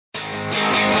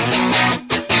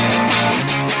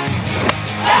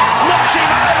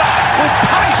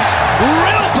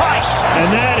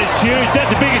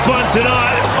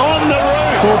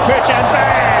pitch and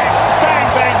bang!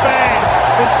 Bang, bang,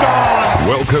 bang! It's gone!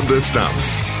 Welcome to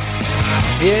Stumps.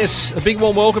 Yes, a big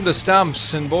warm welcome to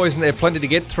Stumps, and boys, and there are plenty to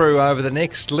get through over the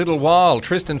next little while.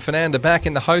 Tristan Foenander back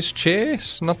in the host chair,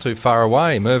 not too far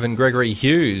away. Merv and Gregory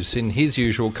Hughes in his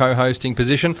usual co-hosting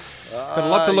position. But a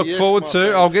lot to look forward to.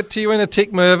 Friend. I'll get to you in a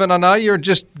tick, Merv, and I know you're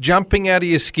just jumping out of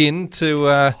your skin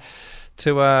to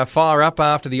fire up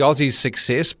after the Aussies'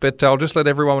 success, but I'll just let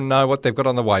everyone know what they've got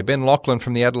on the way. Ben Laughlin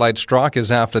from the Adelaide Strikers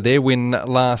after their win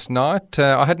last night.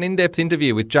 I had an in-depth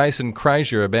interview with Jason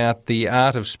Krejza about the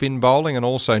art of spin bowling and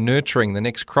also nurturing the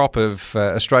next crop of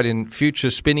Australian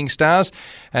future spinning stars.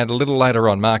 And a little later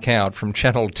on, Mark Howard from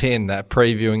Channel 10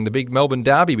 previewing the big Melbourne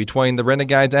derby between the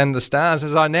Renegades and the Stars.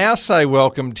 As I now say,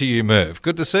 welcome to you, Merv.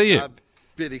 Good to see you.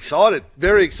 Bit excited,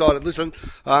 very excited. Listen,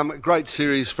 great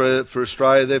series for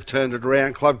Australia. They've turned it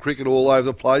around. Club cricket all over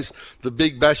the place. The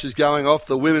Big Bash is going off.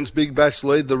 The Women's Big Bash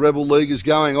lead, the Rebel League is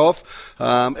going off.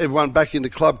 Everyone back into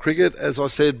club cricket, as I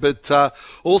said, but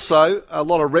also a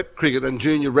lot of rep cricket and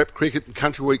junior rep cricket and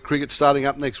country week cricket starting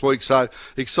up next week. So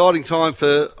exciting time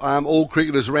for all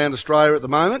cricketers around Australia at the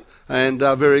moment, and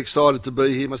very excited to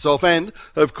be here myself. And,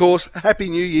 of course, Happy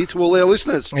New Year to all our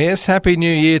listeners. Yes, Happy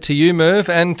New Year to you, Merv,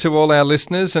 and to all our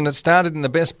listeners. And it started in the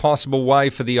best possible way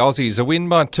for the Aussies. A win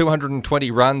by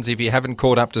 220 runs, if you haven't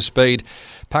caught up to speed.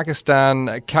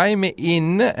 Pakistan came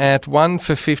in at 1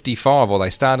 for 55, or they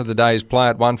started the day's play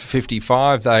at 1 for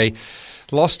 55. They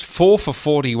lost 4 for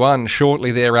 41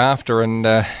 shortly thereafter, and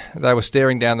they were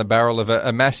staring down the barrel of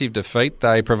a massive defeat.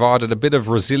 They provided a bit of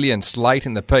resilience late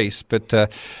in the piece, but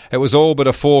it was all but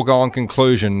a foregone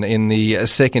conclusion in the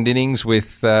second innings,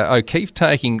 with O'Keefe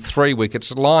taking 3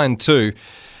 wickets, Lyon 2,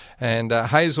 and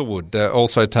Hazelwood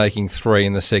also taking 3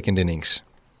 in the second innings.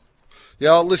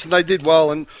 Yeah, listen, they did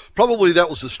well, and probably that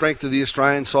was the strength of the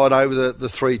Australian side over the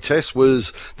 3 tests,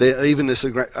 was their evenness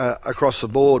across the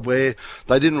board, where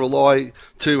they didn't rely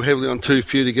too heavily on too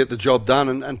few to get the job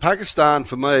done. And Pakistan,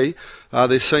 for me,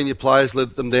 their senior players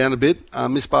let them down a bit.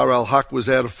 Misbah al-Haq was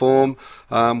out of form.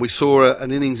 We saw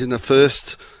an innings in the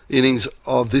first innings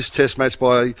of this test match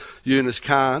by Yunus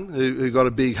Khan, who got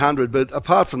a big 100, but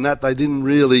apart from that, they didn't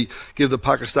really give the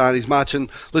Pakistanis much. And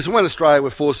listen, when Australia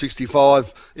were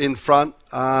 465 in front,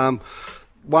 1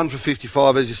 for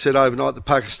 55, as you said, overnight, the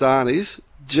Pakistanis,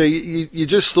 you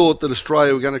just thought that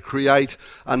Australia were going to create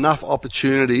enough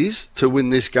opportunities to win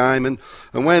this game. And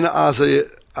when Azhar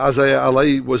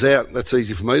Ali was out, that's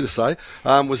easy for me to say,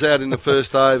 was out in the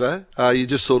first over, you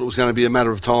just thought it was going to be a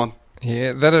matter of time.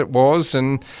 Yeah, that it was.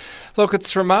 And look,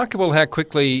 it's remarkable how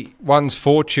quickly one's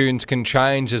fortunes can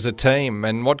change as a team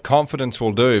and what confidence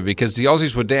will do, because the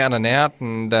Aussies were down and out,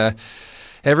 and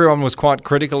everyone was quite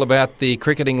critical about the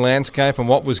cricketing landscape and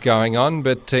what was going on,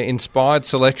 but inspired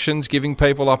selections, giving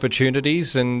people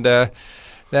opportunities, and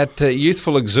that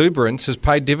youthful exuberance has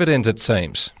paid dividends, it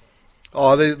seems.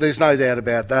 Oh, there's no doubt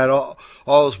about that.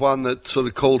 I was one that sort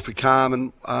of called for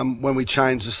calm, and when we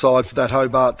changed the side for that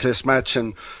Hobart Test match,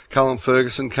 and Cullen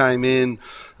Ferguson came in,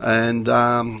 and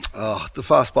the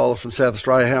fast bowler from South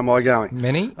Australia, how am I going?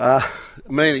 Meany?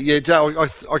 Meany, yeah, Joe,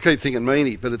 I keep thinking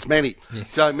Meany, but it's Manny.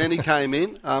 Yes. So Manny came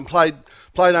in, played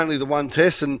only the 1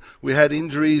 test, and we had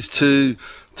injuries to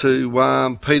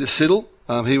Peter Siddle.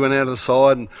 He went out of the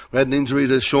side, and we had an injury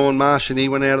to Sean Marsh, and he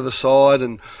went out of the side,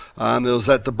 and there was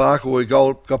that debacle where he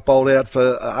got bowled out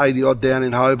for 80-odd down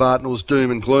in Hobart, and it was doom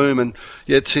and gloom. And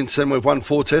yet since then we've won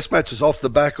 4 test matches off the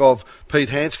back of Pete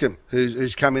Hanscom,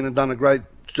 who's come in and done a great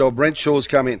job. Renshaw's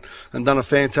come in and done a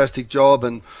fantastic job,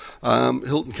 and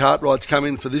Hilton Cartwright's come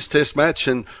in for this test match,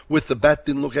 and with the bat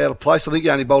didn't look out of place. I think he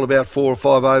only bowled about 4 or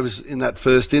 5 overs in that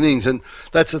first innings, and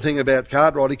that's the thing about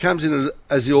Cartwright. He comes in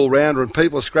as the all-rounder, and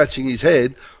people are scratching his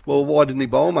head, well, why didn't he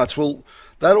bowl much? Well,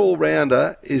 that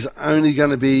all-rounder is only going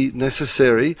to be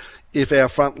necessary if our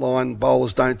frontline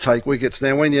bowlers don't take wickets.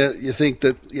 Now, when you think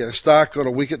that Stark got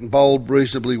a wicket and bowled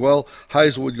reasonably well,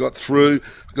 Hazelwood got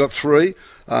 3,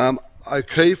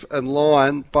 O'Keefe and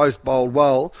Lyon both bowled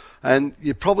well, and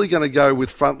you're probably going to go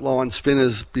with frontline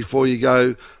spinners before you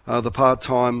go the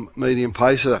part-time medium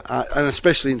pacer, and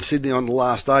especially in Sydney on the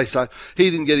last day. So he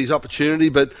didn't get his opportunity,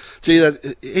 but he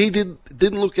didn't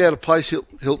look out of place,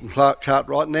 Hilton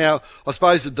Cartwright. Now, I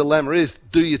suppose the dilemma is,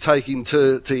 do you take him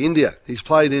to India? He's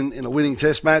played in a winning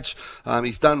test match.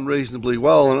 He's done reasonably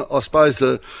well, and I suppose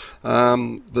the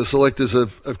selectors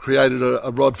have created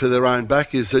a rod for their own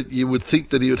back, is that you would think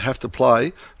that he would have to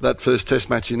play that first test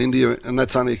match in India, and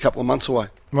that's only a couple of months away.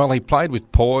 Well, he played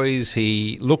with poise.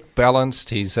 He looked balanced.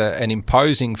 He's an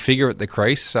imposing figure at the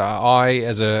crease. I,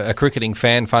 as a cricketing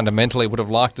fan, fundamentally would have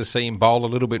liked to see him bowl a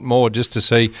little bit more just to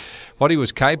see what he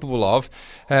was capable of.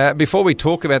 Before we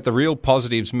talk about the real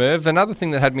positives, Merv, another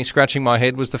thing that had me scratching my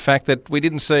head was the fact that we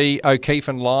didn't see O'Keefe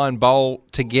and Lyon bowl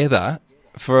together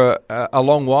for a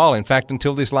long while, in fact,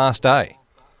 until this last day.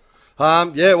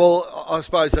 Yeah, well, I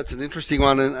suppose that's an interesting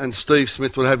one, and Steve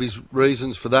Smith would have his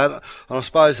reasons for that. And I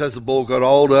suppose as the ball got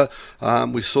older,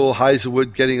 we saw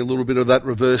Hazelwood getting a little bit of that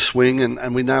reverse swing,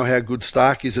 and we know how good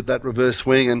Stark is at that reverse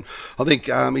swing, and I think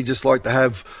he just liked to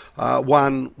have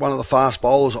one of the fast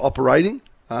bowlers operating.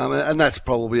 And that's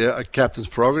probably a captain's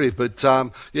prerogative. But,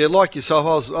 yeah, like yourself,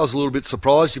 I was a little bit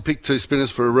surprised. You picked two spinners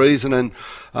for a reason, and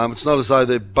it's not as though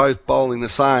they're both bowling the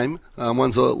same.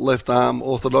 One's a left-arm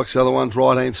orthodox, the other one's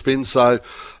right-hand spin. So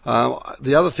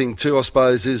the other thing, too, I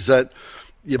suppose, is that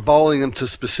you're bowling them to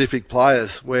specific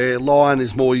players, where Lyon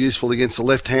is more useful against the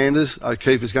left-handers.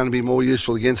 O'Keefe is going to be more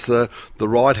useful against the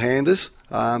right-handers.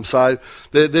 So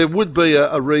there would be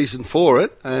a reason for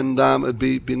it, and it'd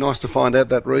be nice to find out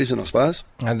that reason, I suppose.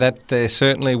 And that there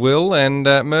certainly will. And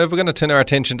Merv, we're going to turn our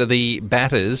attention to the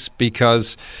batters,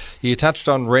 because you touched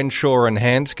on Renshaw and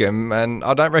Hanscom, and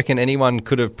I don't reckon anyone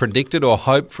could have predicted or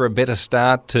hoped for a better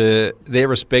start to their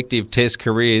respective Test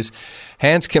careers.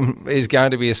 Hanscom is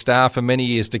going to be a star for many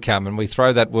years to come, and we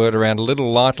throw that word around a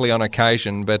little lightly on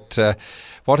occasion, but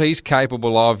what he's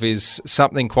capable of is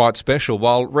something quite special.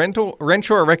 While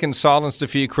Renshaw, I reckon, silenced a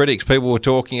few critics. People were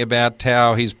talking about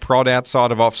how his prod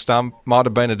outside of off-stump might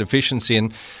have been a deficiency,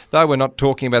 and though we're not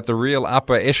talking about the real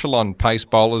upper echelon pace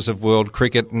bowlers of world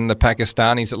cricket and the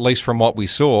Pakistanis, at least from what we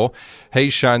saw,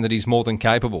 he's shown that he's more than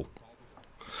capable.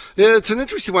 Yeah, it's an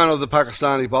interesting one of the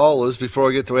Pakistani bowlers, before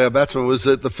I get to our batsmen, was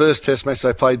that the first Test match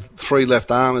they played three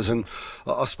left-armers, and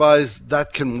I suppose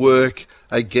that can work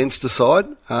against the side.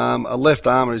 A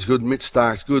left-armer is good, Mitch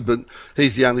Stark's good, but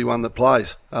he's the only one that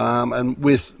plays. And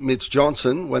with Mitch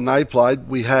Johnson, when they played,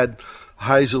 we had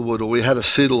Hazelwood, or we had a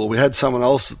Siddle, or we had someone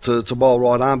else to bowl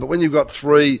right arm. But when you've got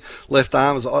three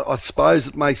left-armers, I suppose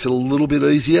it makes it a little bit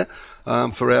easier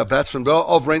for our batsmen. But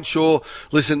of Renshaw,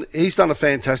 listen, he's done a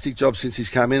fantastic job since he's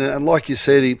come in, and like you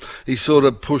said, he sort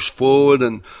of pushed forward,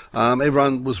 and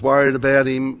everyone was worried about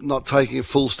him not taking a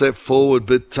full step forward,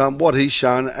 but what he's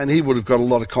shown, and he would have got a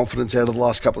lot of confidence out of the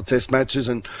last couple of Test matches,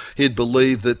 and he'd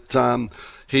believe that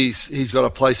he's got a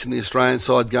place in the Australian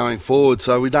side going forward.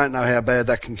 So we don't know how bad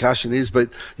that concussion is, but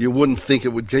you wouldn't think it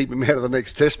would keep him out of the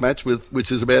next Test match,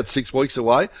 which is about 6 weeks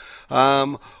away.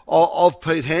 Of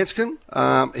Pete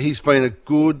Hanscom, he's been a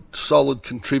good, solid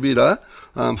contributor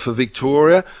for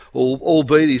Victoria,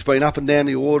 albeit he's been up and down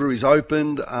the order. He's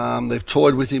opened. They've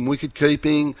toyed with him wicket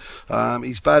keeping.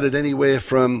 He's batted anywhere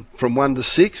from 1 to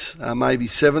 6, maybe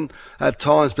 7 at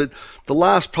times. But the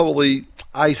last probably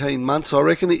 18 months, I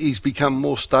reckon, he's become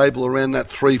more stable around that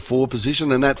 3-4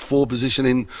 position, and that 4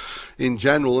 position in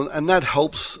general, and that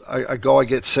helps a guy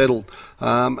get settled.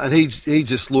 And he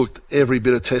just looked every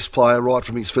bit a Test player right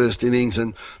from his first innings,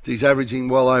 and he's averaging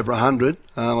well over 100.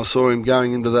 I saw him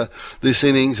going into this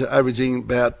innings averaging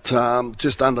about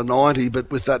just under 90,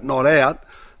 but with that not out,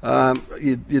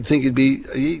 you'd think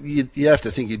you'd have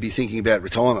to think he'd be thinking about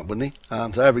retirement, wouldn't he?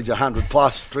 To average 100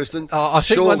 plus, Tristan. I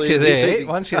think once you're there,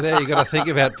 you've got to think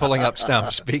about pulling up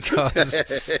stumps, because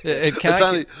it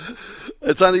can't.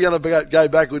 It's only going to go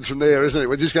backwards from there, isn't it?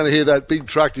 We're just going to hear that big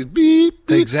truck just beep,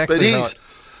 beep. Exactly. But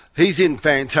he's in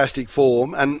fantastic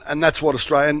form, and that's what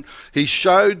Australian. He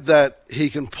showed that he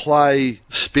can play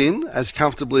spin as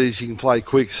comfortably as he can play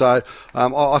quick. So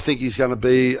I think he's going to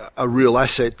be a real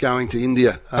asset going to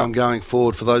India going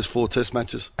forward for those 4 Test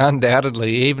matches.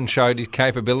 Undoubtedly. He even showed his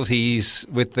capabilities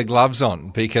with the gloves on,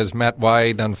 because Matt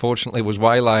Wade unfortunately was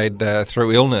waylaid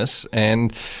through illness,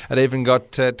 and it even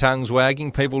got tongues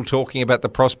wagging, people talking about the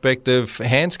prospect of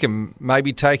Hanscom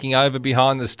maybe taking over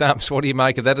behind the stumps. What do you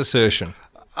make of that assertion?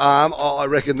 I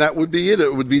reckon that would be it.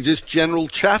 It would be just general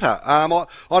chatter. I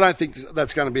don't think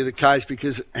that's going to be the case,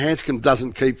 because Hanscom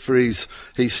doesn't keep for his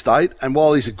state, and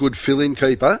while he's a good fill-in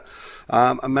keeper,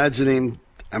 imagine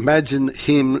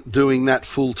him doing that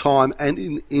full time, and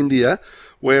in India,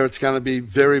 where it's going to be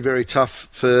very, very tough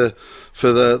for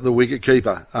the wicket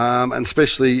keeper, and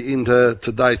especially into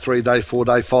day 3, day 4,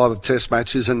 day 5 of Test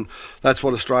matches, and that's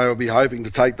what Australia will be hoping,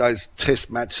 to take those Test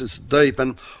matches deep.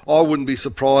 And I wouldn't be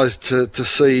surprised to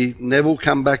see Neville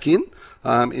come back in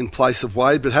place of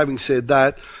Wade. But having said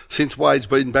that, since Wade's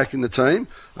been back in the team,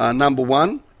 number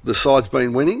one, the side's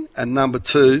been winning, and number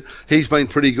two, he's been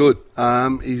pretty good.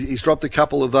 He's dropped a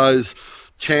couple of those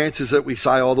chances that we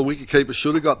say, the wicketkeeper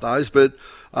should have got those, but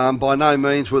by no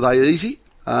means were they easy.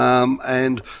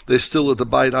 and there's still a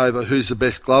debate over who's the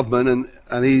best gloveman,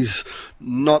 and he's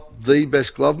not the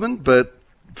best gloveman, but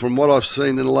from what I've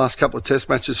seen in the last couple of test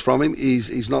matches from him,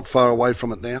 he's not far away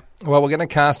from it now. Well, we're going to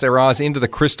cast our eyes into the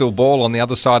crystal ball on the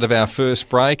other side of our first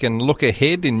break and look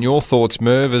ahead in your thoughts,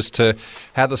 Merv, as to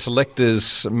how the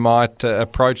selectors might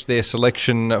approach their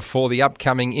selection for the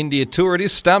upcoming India tour. It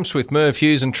is Stumps with Merv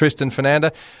Hughes and Tristan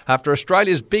Foenander after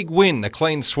Australia's big win, a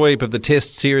clean sweep of the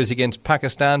Test series against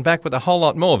Pakistan. Back with a whole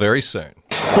lot more very soon.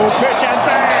 Full pitch and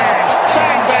bang!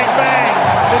 Bang, bang,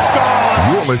 bang! It's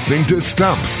gone! You're listening to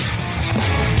Stumps.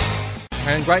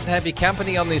 And great to have your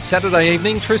company on this Saturday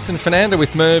evening. Tristan Foenander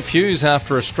with Merv Hughes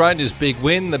after Australia's big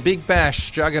win. The Big Bash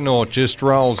juggernaut just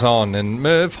rolls on. And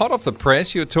Merv, hot off the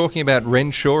press, you were talking about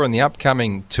Renshaw and the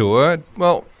upcoming tour.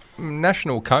 Well,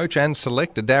 national coach and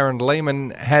selector Darren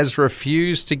Lehmann has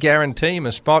refused to guarantee him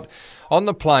a spot on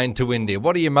the plane to India.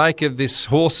 What do you make of this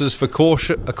horses for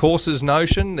courses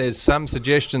notion? There's some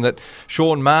suggestion that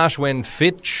Shaun Marsh, when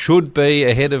fit, should be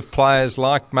ahead of players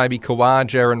like maybe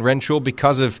Khawaja and Renshaw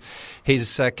because of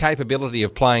his capability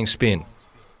of playing spin.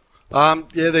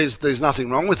 There's nothing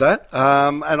wrong with that.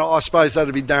 And I suppose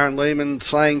that'd be Darren Lehmann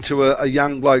saying to a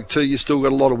young bloke too, you still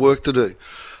got a lot of work to do.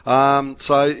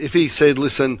 So if he said,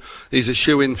 listen, he's a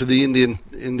shoe-in for the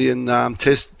Indian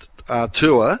Test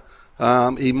tour,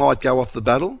 he might go off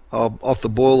the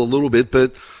boil a little bit,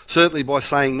 but certainly by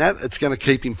saying that, it's going to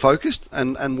keep him focused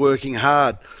and working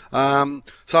hard.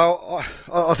 So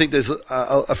I think there's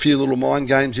a few little mind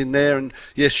games in there, and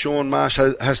yes, Shaun Marsh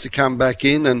has to come back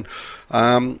in, and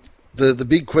the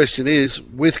big question is,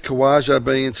 with Khawaja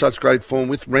being in such great form,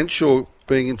 with Renshaw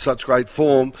being in such great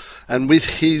form, and with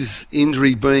his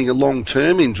injury being a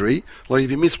long-term injury, like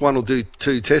if you miss one or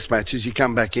two test matches, you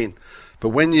come back in. But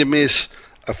when you miss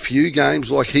a few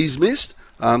games like he's missed,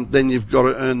 then you've got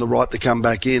to earn the right to come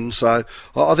back in. So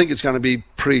I think it's going to be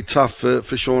pretty tough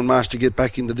for Shaun Marsh to get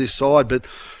back into this side, but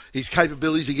his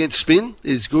capabilities against spin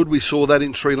is good. We saw that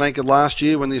in Sri Lanka last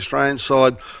year when the Australian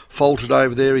side faltered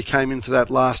over there. He came into that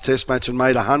last test match and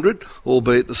made 100,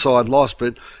 albeit the side lost,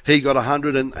 but he got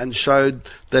 100 and showed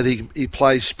that he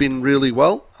plays spin really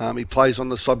well. He plays on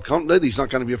the subcontinent. He's not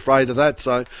going to be afraid of that.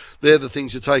 So they're the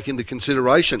things you take into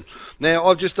consideration. Now,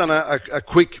 I've just done a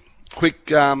quick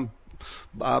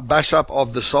bash up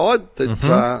of the side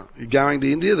that going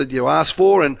to India that you asked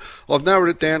for, and I've narrowed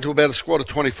it down to about a squad of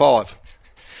 25.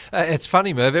 It's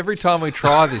funny, Merv, every time we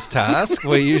try this task,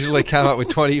 we usually come up with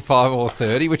 25 or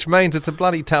 30, which means it's a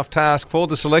bloody tough task for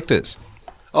the selectors.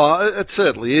 Oh, it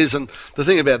certainly is. And the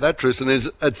thing about that, Tristan, is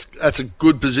that's a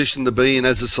good position to be in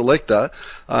as a selector.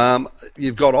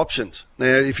 You've got options. Now,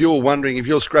 if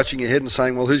you're scratching your head and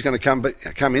saying, well, who's going to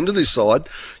come into this side,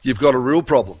 you've got a real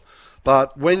problem.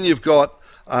 But when you've got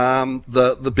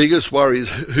the biggest worry is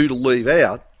who to leave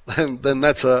out, then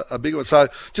that's a big one. So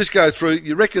just go through.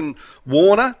 You reckon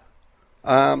Warner,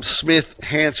 Smith,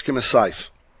 Hanscom are safe?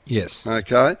 Yes.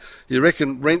 Okay. You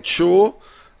reckon Renshaw,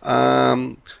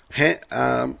 Renshaw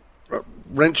and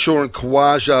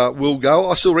Khawaja will go?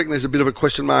 I still reckon there's a bit of a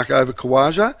question mark over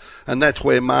Khawaja, and that's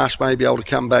where Marsh may be able to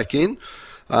come back in.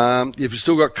 You've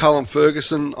still got Cullen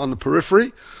Ferguson on the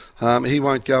periphery. He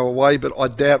won't go away, but I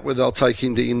doubt whether they'll take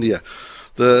him to India.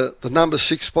 The number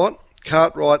 6 spot,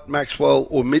 Cartwright, Maxwell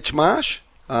or Mitch Marsh.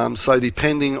 So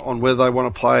depending on whether they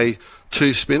want to play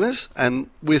 2 spinners, and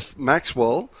with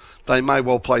Maxwell, they may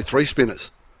well play 3 spinners.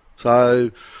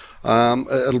 So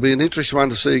it'll be an interesting one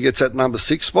to see who gets that number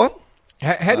 6 spot.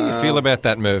 How do you feel about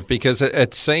that, Merv? Because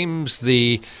it seems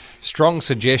the strong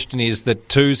suggestion is that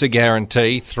 2's a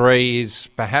guarantee, 3 is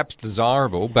perhaps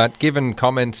desirable, but given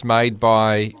comments made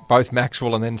by both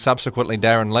Maxwell and then subsequently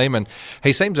Darren Lehmann,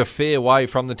 he seems a fair way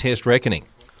from the Test reckoning.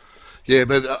 Yeah,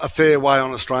 but a fair way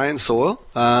on Australian soil.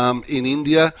 In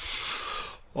India,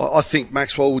 I think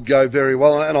Maxwell would go very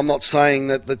well, and I'm not saying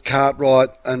that Cartwright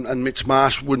and Mitch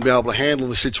Marsh wouldn't be able to handle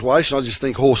the situation. I just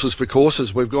think horses for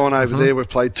courses. We've gone over there, we've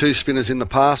played 2 spinners in the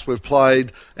past, we've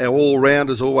played, our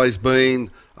all-rounder's always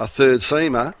been a third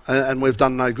seamer, and we've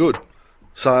done no good.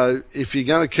 So if you're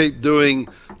going to keep doing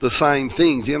the same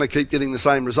things, you're going to keep getting the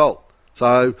same result.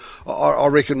 So I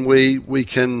reckon we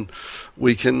can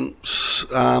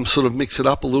sort of mix it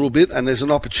up a little bit, and there's an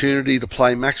opportunity to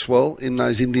play Maxwell in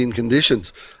those Indian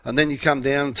conditions. And then you come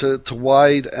down to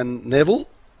Wade and Neville.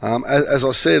 As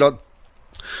I said,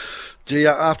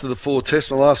 after the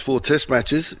last 4 test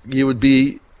matches, you would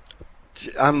be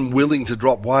unwilling to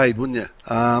drop Wade, wouldn't you?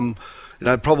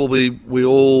 probably we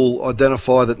all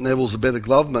identify that Neville's a better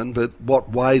gloveman, but what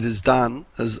Wade has done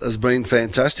has been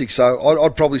fantastic. So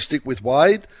I'd probably stick with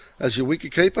Wade as your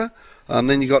wicketkeeper.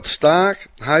 Then you got Stark,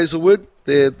 Hazelwood.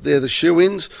 They're the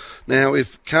shoe-ins. Now,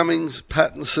 if Cummings,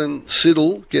 Pattinson,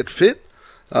 Siddle get fit,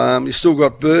 you've still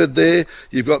got Bird there.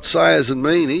 You've got Sayers and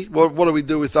Meaney. What do we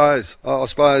do with those? I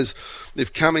suppose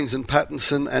if Cummings and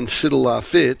Pattinson and Siddle are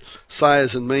fit,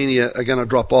 Sayers and Meaney are going to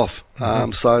drop off.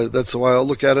 So that's the way I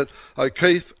look at it.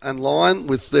 O'Keefe and Lyon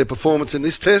with their performance in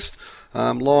this test.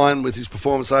 Lyon with his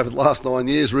performance over the last 9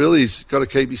 years, really, he's got to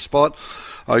keep his spot.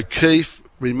 O'Keefe,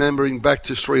 remembering back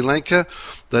to Sri Lanka,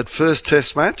 that first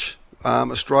test match,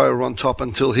 Australia were on top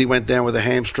until he went down with a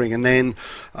hamstring, and then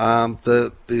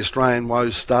the Australian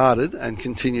woes started and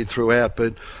continued throughout.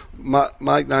 But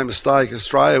make no mistake,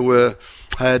 Australia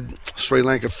had Sri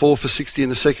Lanka 4 for 60 in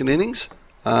the second innings,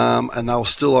 and they were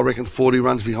still, I reckon, 40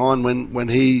 runs behind when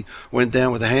he went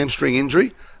down with a hamstring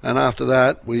injury. And after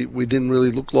that, we didn't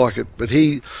really look like it. But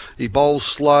he bowls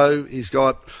slow, he's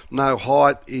got no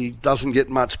height, he doesn't get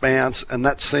much bounce, and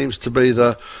that seems to be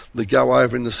the go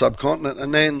over in the subcontinent.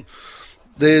 And then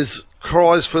there's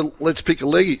cries for let's pick a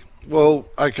leggy. Well,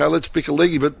 okay, let's pick a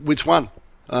leggy, but which one?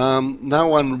 No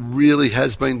one really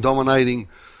has been dominating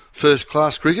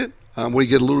first-class cricket. We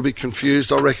get a little bit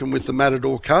confused, I reckon, with the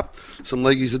Matador Cup. Some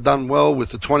leggies have done well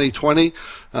with the 2020.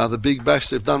 The Big Bash,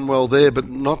 they've done well there, but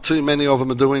not too many of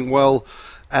them are doing well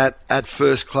at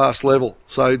first-class level.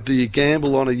 So do you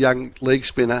gamble on a young leg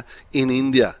spinner in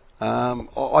India?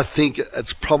 I think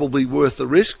it's probably worth the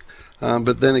risk.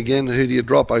 But then again, who do you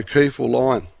drop, O'Keefe or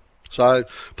Lyon? So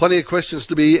plenty of questions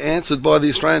to be answered by the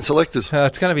Australian selectors.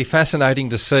 It's going to be fascinating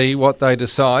to see what they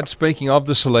decide. Speaking of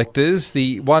the selectors,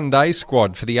 the one-day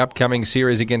squad for the upcoming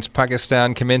series against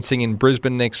Pakistan commencing in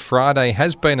Brisbane next Friday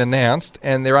has been announced,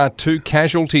 and there are 2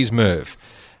 casualties, Merv.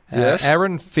 Yes.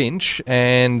 Aaron Finch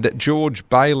and George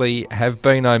Bailey have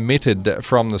been omitted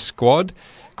from the squad.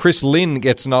 Chris Lynn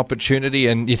gets an opportunity,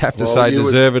 and you'd have to say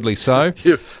deservedly so.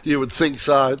 You would think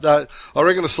so. I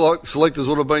reckon the selectors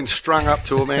would have been strung up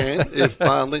to a man if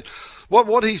Lynn.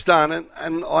 What he's done,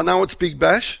 and I know it's Big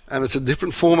Bash, and it's a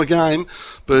different form of game,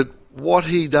 but what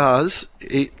he does,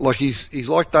 he's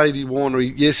like Davey Warner.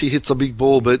 Yes, he hits a big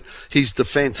ball, but his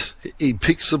defence, he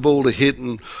picks the ball to hit.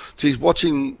 And geez,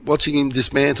 watching him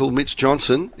dismantle Mitch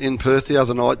Johnson in Perth the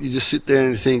other night, you just sit there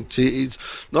and you think, gee, he's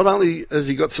not only has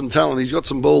he got some talent, he's got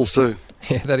some balls too.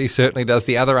 Yeah, that he certainly does.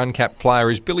 The other uncapped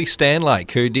player is Billy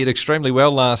Stanlake, who did extremely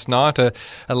well last night. A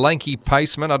lanky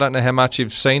paceman. I don't know how much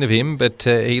you've seen of him, but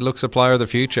he looks a player of the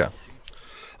future.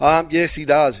 Yes, he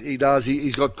does. He does.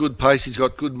 He's got good pace. He's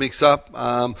got good mix-up.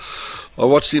 I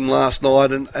watched him last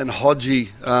night, and Hodgie,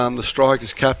 the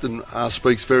Strikers captain,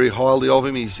 speaks very highly of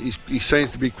him. He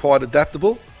seems to be quite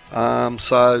adaptable.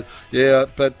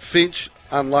 But Finch,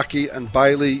 unlucky, and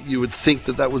Bailey, you would think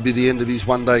that would be the end of his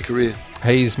one-day career.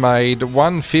 He's made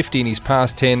 150 in his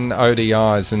past 10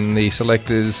 ODIs, and the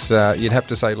selectors, you'd have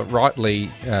to say,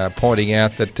 rightly pointing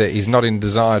out that he's not in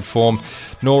desired form,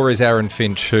 nor is Aaron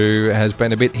Finch, who has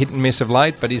been a bit hit and miss of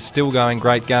late, but is still going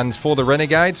great guns for the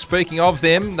Renegades. Speaking of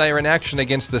them, they are in action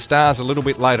against the Stars a little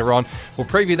bit later on. We'll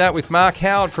preview that with Mark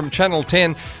Howard from Channel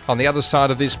 10. On the other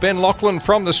side of this, Ben Laughlin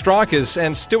from the Strikers,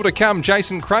 and still to come,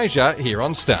 Jason Krejza here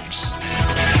on Stumps.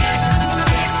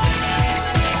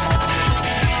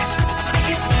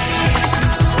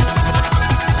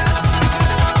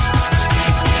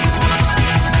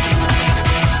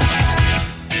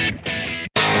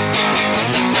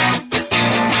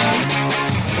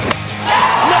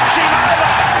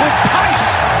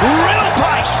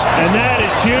 And that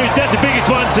is Hughes. That's the biggest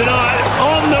one tonight.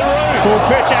 On the roof. Full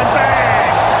pitch and bang!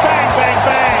 Bang, bang,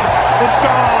 bang! It's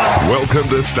gone. Welcome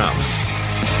to Stumps.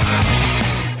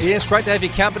 Yes, great to have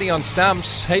your company on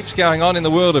Stumps. Heaps going on in the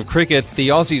world of cricket. The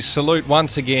Aussies salute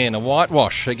once again a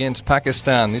whitewash against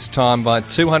Pakistan, this time by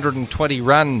 220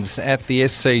 runs at the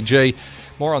SCG.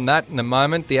 More on that in a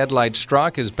moment. The Adelaide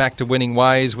Strikers back to winning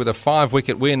ways with a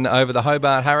 5-wicket win over the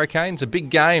Hobart Hurricanes. A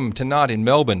big game tonight in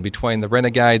Melbourne between the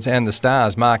Renegades and the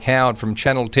Stars. Mark Howard from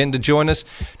Channel 10 to join us.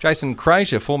 Jason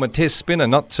Krejza, former Test spinner,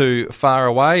 not too far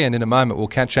away. And in a moment we'll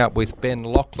catch up with Ben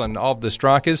Laughlin of the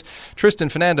Strikers. Tristan,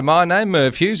 Foenander, my name.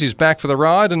 Merv Hughes is back for the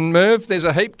ride. And Merv, there's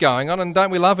a heap going on, and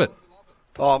don't we love it?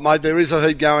 Oh, mate, there is a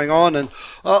heap going on. And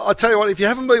I tell you what, if you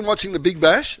haven't been watching the Big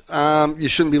Bash, you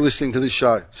shouldn't be listening to this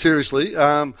show. Seriously.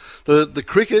 The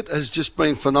cricket has just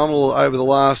been phenomenal over the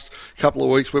last couple of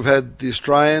weeks. We've had the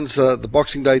Australians, the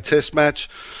Boxing Day Test match.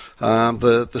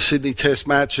 the Sydney Test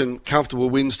match and comfortable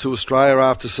wins to Australia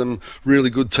after some really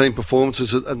good team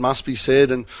performances, it must be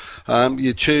said. And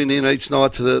you tune in each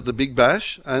night to the Big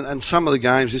Bash, and some of the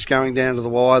games just going down to the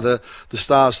wire. The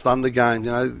Stars Thunder game,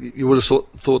 you would have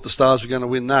thought the Stars were going to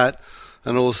win that.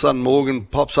 And all of a sudden Morgan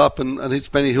pops up and hits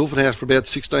Benny Hilfenhaus for about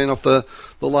 16 off the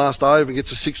last over and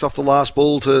gets a 6 off the last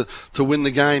ball to win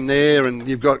the game there. And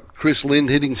you've got Chris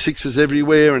Lind hitting sixes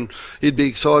everywhere, and he'd be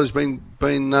excited. He's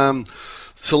been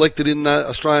selected in the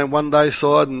Australian one-day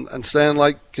side, and Stan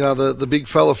Lake, the big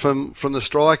fella from the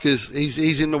Strikers,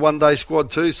 he's in the one-day squad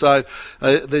too. So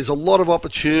there's a lot of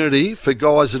opportunity for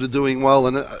guys that are doing well,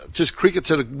 and just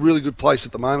cricket's at a really good place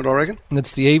at the moment, I reckon. And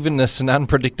it's the evenness and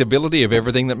unpredictability of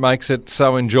everything that makes it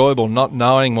so enjoyable, not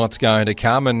knowing what's going to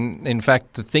come, and in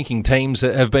fact thinking teams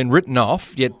have been written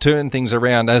off, yet turn things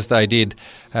around as they did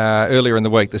earlier in the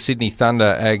week, the Sydney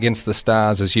Thunder against the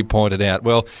Stars, as you pointed out.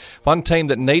 Well, one team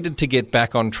that needed to get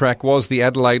back on track was the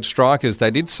Adelaide Strikers.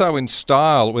 They did so in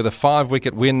style with a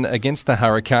 5-wicket win against the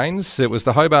Hurricanes. It was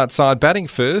the Hobart side batting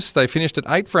first. They finished at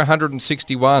 8 for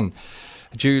 161.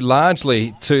 Due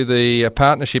largely to the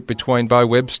partnership between Beau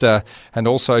Webster and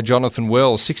also Jonathan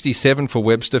Wells. 67 for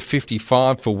Webster,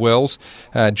 55 for Wells.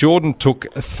 Jordan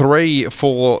took 3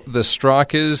 for the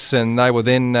Strikers, and they were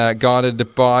then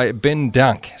guided by Ben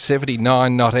Dunk,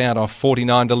 79 not out off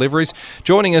 49 deliveries.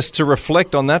 Joining us to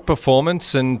reflect on that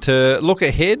performance and to look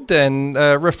ahead and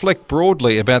reflect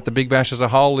broadly about the Big Bash as a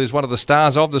whole is one of the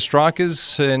stars of the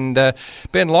Strikers, and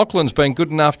Ben Laughlin's been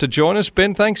good enough to join us.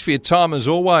 Ben, thanks for your time as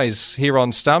always here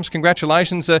on Stumps.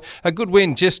 Congratulations, a good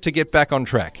win just to get back on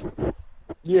track.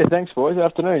 Yeah, thanks, boys.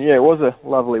 Afternoon. Yeah, it was a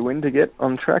lovely win to get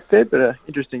on track there, but an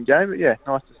interesting game. But yeah,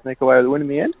 nice to sneak away with the win in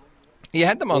the end. You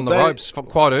had them on the ropes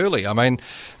quite early. I mean,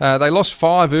 they lost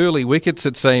 5 early wickets,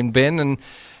 it seemed, Ben, and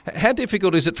how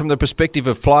difficult is it from the perspective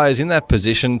of players in that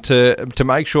position to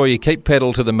make sure you keep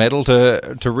pedal to the metal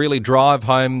to really drive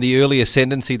home the early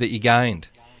ascendancy that you gained?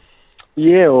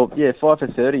 Yeah, 5 for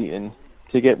 30 and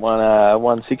to get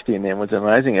 160 in there was an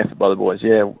amazing effort by the boys.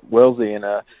 Yeah, Wellesley and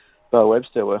Beau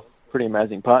Webster were pretty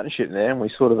amazing partnership there, and we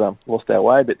sort of lost our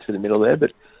way a bit through the middle there,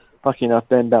 but lucky enough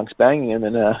Ben Dunk's banging him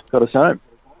and got us home.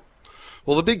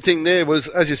 Well, the big thing there was,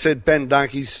 as you said, Ben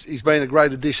Dunk, he's been a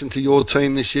great addition to your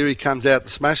team this year. He comes out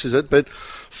and smashes it, but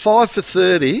 5 for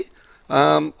 30,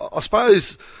 I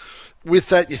suppose with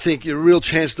that you think you're a real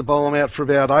chance to bowl him out for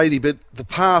about 80, but the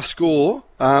par score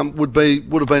would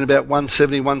have been about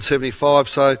 170, 175.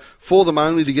 So for them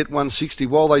only to get 160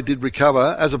 while they did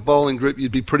recover, as a bowling group,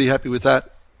 you'd be pretty happy with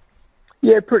that.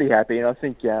 Yeah, pretty happy. And I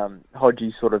think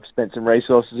Hodgie sort of spent some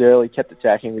resources early, kept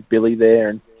attacking with Billy there.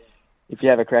 And if you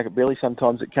have a crack at Billy,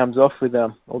 sometimes it comes off with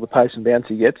all the pace and bounce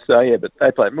he gets. So yeah, but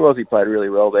Wellesley played really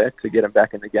well there to get him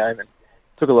back in the game, and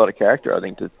took a lot of character, I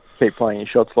think, to keep playing his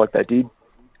shots like they did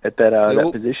at that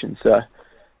position. So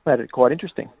made it quite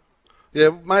interesting. Yeah,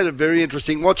 made it very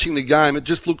interesting. Watching the game, it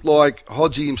just looked like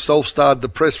Hodgie himself started to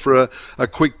press for a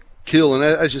quick kill. And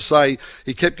as you say,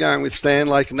 he kept going with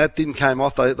Stanlake, and that didn't come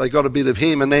off. They got a bit of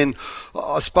him. And then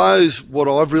I suppose what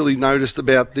I've really noticed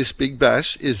about this Big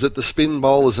Bash is that the spin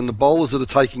bowlers and the bowlers that are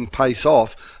taking pace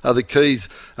off are the keys.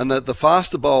 And the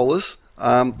faster bowlers,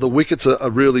 the wickets are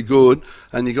really good.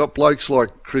 And you got blokes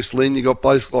like Chris Lynn, you got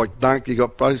blokes like Dunk, you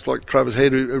got blokes like Travis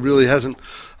Head, who really hasn't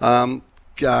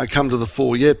come to the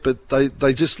fore yet, but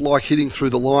they just like hitting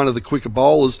through the line of the quicker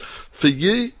bowlers. For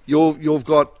you, you've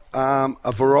got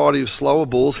a variety of slower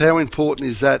balls. How important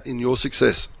is that in your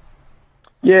success?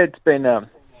 Yeah, it's been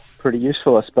pretty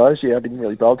useful, I suppose. Yeah, I didn't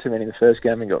really bowl too many in the first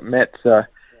game and got met, so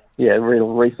yeah, real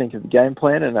rethink of the game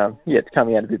plan, and it's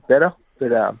coming out a bit better,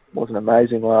 but wasn't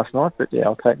amazing last night, but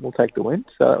yeah, we'll take the win,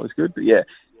 so that was good. But yeah,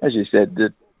 as you said,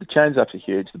 the change-ups are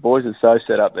huge. The boys are so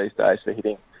set up these days for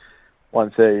hitting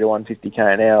 130 to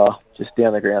 150k an hour just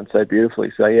down the ground so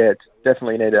beautifully. So yeah, it's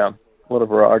definitely need a lot of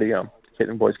variety to keep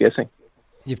them boys guessing.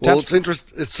 It's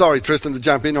interesting. Sorry, Tristan, to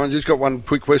jump in. I just got one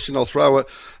quick question I'll throw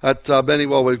at Benny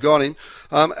while we've got him.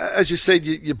 As you said,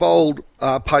 you bowled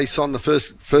pace on the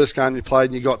first game you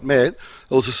played and you got met. It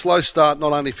was a slow start,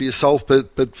 not only for yourself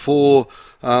but for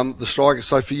the Strikers.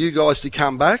 So for you guys to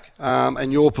come back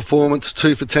and your performance,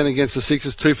 2 for 10 against the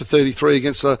Sixers, 2 for 33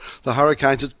 against the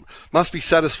Hurricanes, it must be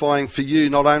satisfying for you.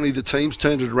 Not only the team's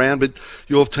turned it around, but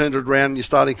you've turned it around and you're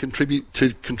starting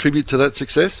to contribute to that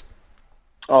success.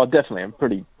 Oh, definitely. I'm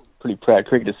pretty proud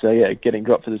cricketer. So yeah, getting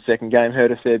dropped for the second game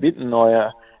hurt a fair bit, and I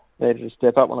needed to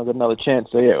step up when I got another chance.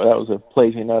 So yeah, that was a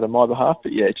pleasing note on my behalf.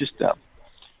 But yeah, just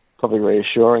probably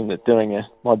reassuring that doing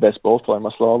my best ball, playing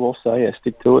my slower ball. So yeah,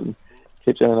 stick to it and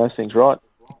keep doing those things right.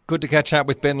 Good to catch up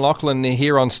with Ben Laughlin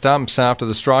here on Stumps after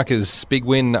the Strikers' big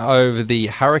win over the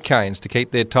Hurricanes to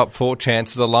keep their top 4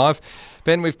 chances alive.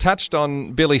 Ben, we've touched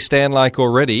on Billy Stanlake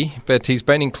already, but he's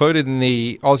been included in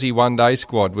the Aussie one-day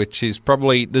squad, which is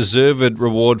probably deserved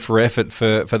reward for effort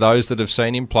for those that have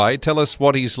seen him play. Tell us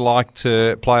what he's like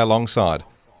to play alongside.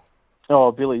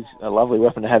 Oh, Billy's a lovely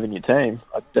weapon to have in your team.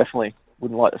 I definitely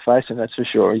wouldn't like to face him, that's for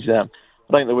sure. He's, I don't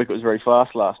think the wicket was very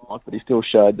fast last night, but he still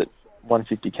showed that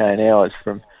 150k an hour is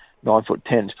from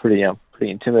 9'10" is pretty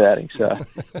intimidating. So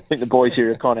I think the boys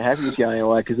here are kind of happy he's going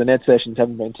away because the net sessions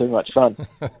haven't been too much fun.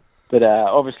 But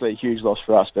obviously a huge loss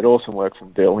for us, but awesome work from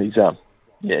Bill. He's as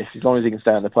long as he can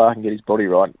stay in the park and get his body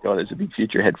right, God, there's a big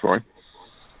future ahead for him.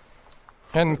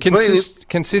 And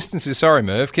consistency, sorry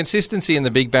Merv, consistency in the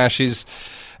Big Bash is,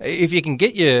 if you can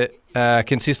get your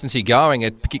consistency going,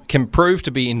 it can prove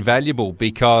to be invaluable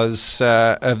because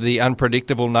of the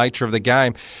unpredictable nature of the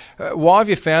game. Why have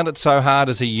you found it so hard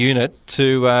as a unit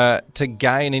to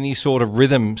gain any sort of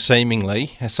rhythm,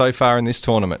 seemingly, so far in this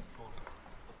tournament?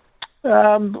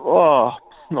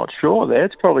 Not sure there.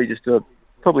 It's probably just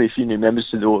probably a few new members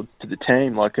to the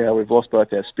team. Like we've lost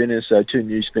both our spinners, so 2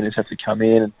 new spinners have to come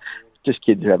in, and just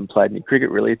kids who haven't played any cricket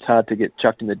really. It's hard to get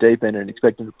chucked in the deep end and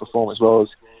expect them to perform as well as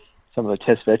some of the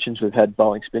test veterans we've had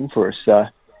bowling spin for us. So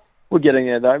we're getting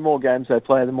there though. More games they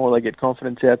play, the more they get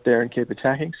confidence out there and keep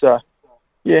attacking. So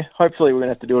yeah, hopefully we're going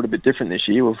to have to do it a bit different this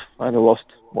year. We've only lost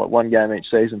 1 game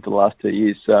each season for the last 2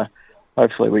 years. So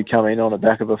hopefully we come in on the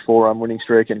back of a 4-run winning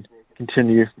streak and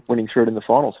continue winning through it in the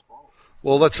finals.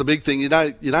 Well, that's the big thing. You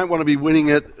don't want to be winning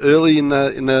it early in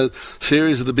the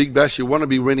series of the Big Bash. You want to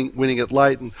be winning it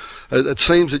late, and it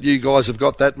seems that you guys have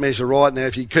got that measure right now.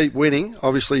 If you keep winning,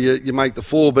 obviously you make the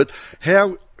 4. But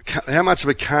how much of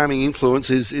a calming influence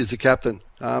is the captain,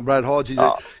 Brad Hodge?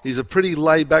 He's a pretty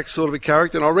laid back sort of a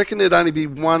character, and I reckon there'd only be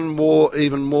one more,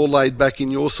 even more laid back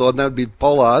in your side, and that would be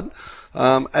Pollard.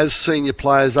 As senior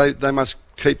players, they must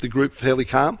keep the group fairly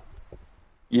calm.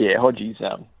 Yeah, Hodgie's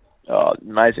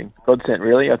amazing. Godsend,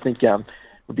 really. I think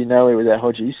we'd be nowhere without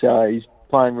Hodgie, so he's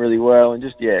playing really well and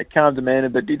just, calm demeanour,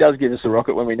 but he does give us a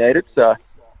rocket when we need it, so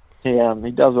he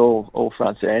does all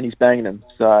fronts there, and he's banging them.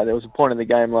 So there was a point in the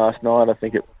game last night, I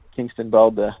think Kingston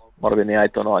bowled might have been the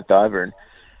 8th or 9th over, and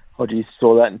Hodgie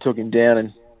saw that and took him down, and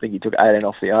I think he took 18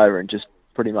 off the over and just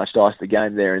pretty much iced the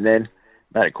game there and then,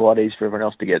 made it quite easy for everyone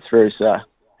else to get through. So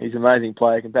he's an amazing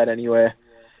player, can bat anywhere.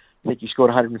 I think he scored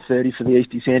 130 for the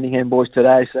Eastie Sandingham boys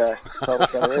today, so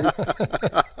already.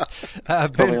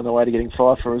 Probably on the way to getting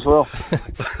 5 for as well.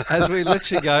 As we let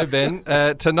you go, Ben,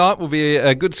 tonight will be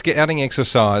a good scouting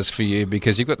exercise for you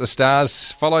because you've got the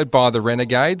Stars followed by the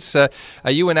Renegades. Are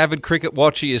you an avid cricket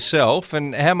watcher yourself,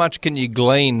 and how much can you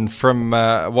glean from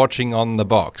watching on the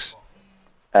box?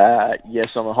 Yes,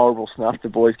 I'm a horrible snuff. The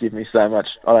boys give me so much.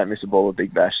 I don't miss a ball of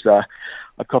Big Bash, so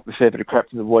I cop a fair bit of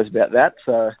crap from the boys about that.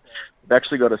 So we've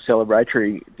actually got a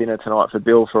celebratory dinner tonight for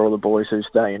Bill for all the boys who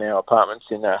stay in our apartments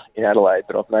in Adelaide,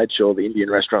 but I've made sure the Indian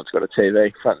restaurant's got a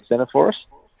TV front and centre for us.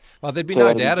 Well, there'd be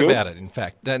no doubt about it, in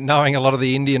fact. Knowing a lot of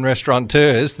the Indian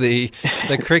restaurateurs, the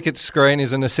cricket screen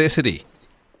is a necessity.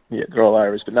 Yeah, they're all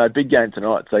over us. But no, big game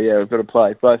tonight. So, we've got to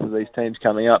play both of these teams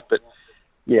coming up. But,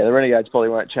 the Renegades probably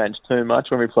won't change too much.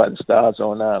 When we play the Stars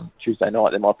on Tuesday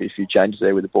night, there might be a few changes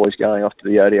there with the boys going off to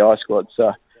the ODI squad.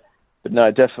 So, but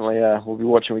no, definitely we'll be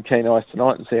watching with keen eyes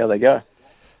tonight and see how they go.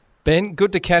 Ben,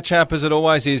 good to catch up as it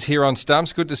always is here on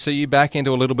Stumps. Good to see you back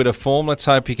into a little bit of form. Let's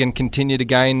hope you can continue to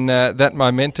gain that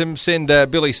momentum. Send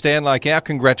Billy Stanlake our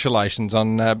congratulations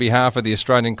on behalf of the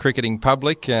Australian cricketing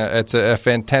public. It's a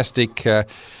fantastic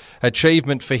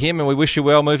achievement for him, and we wish you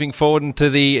well moving forward into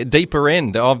the deeper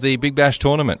end of the Big Bash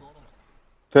tournament.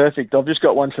 Perfect. I've just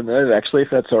got one for Merv, actually,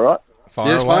 if that's all right.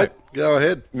 Fire yes, away. Mate. Go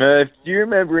ahead. Merv, do you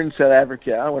remember in South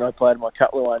Africa when I played my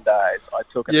Cutler one days, I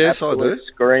took an absolute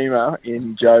screamer at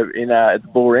the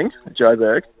Bullring at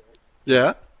Joburg.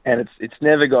 Yeah. And it's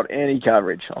never got any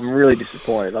coverage. I'm really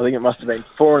disappointed. I think it must have been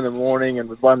 4 a.m, and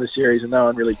we'd won the series and no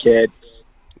one really cared.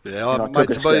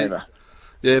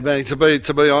 Yeah, mate,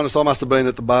 to be honest, I must have been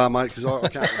at the bar, mate, because I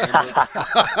can't remember.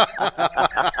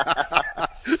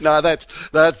 No, that's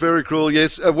very cruel.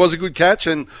 Yes, it was a good catch,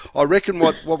 and I reckon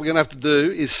what we're going to have to do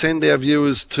is send our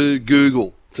viewers to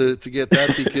Google to get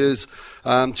that because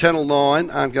Channel 9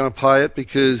 aren't going to play it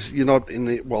because you're not in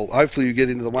the. Well, hopefully you get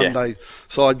into the one-day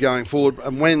side going forward,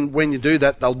 and when you do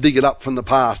that, they'll dig it up from the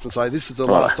past and say this is the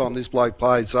last time this bloke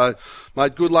played. So,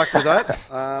 mate, good luck with that.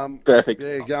 Perfect.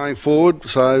 Yeah, going forward.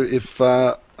 So if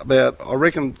about I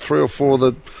reckon 3 or 4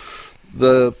 of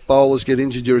the bowlers get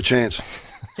injured, you're a chance.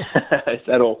 Is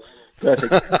that all?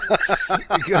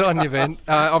 Perfect. Good on you, Ben.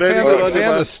 I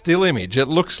found a still image. It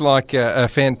looks like a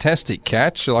fantastic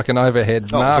catch, like an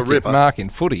overhead mark in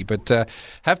footy. But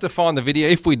have to find the video.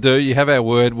 If we do, you have our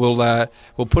word. We'll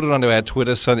put it onto our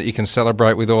Twitter so that you can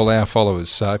celebrate with all our followers.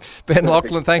 So, Ben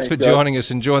Laughlin, thanks for joining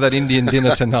us. Enjoy that Indian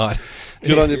dinner tonight.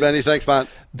 Good on you, Benny. Thanks, mate.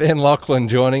 Ben Laughlin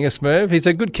joining us, Merv. He's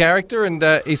a good character and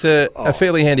he's a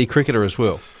fairly handy cricketer as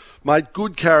well. Mate,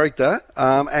 good character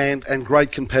and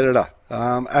great competitor.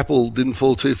 Apple didn't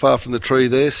fall too far from the tree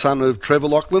there. Son of Trevor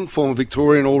Laughlin, former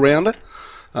Victorian all-rounder.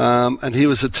 And he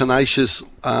was a tenacious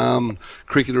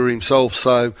cricketer himself.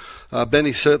 So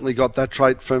Benny certainly got that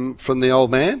trait from the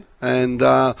old man. And,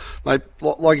 mate,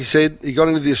 like you said, he got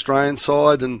into the Australian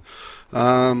side and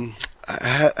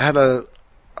had a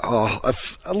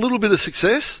little bit of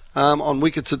success on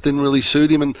wickets that didn't really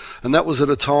suit him. And that was at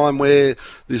a time where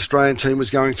the Australian team was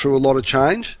going through a lot of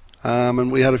change.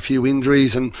 And we had a few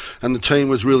injuries and the team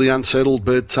was really unsettled.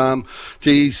 But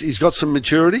he's got some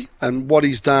maturity, and what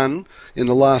he's done in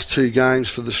the last 2 games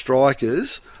for the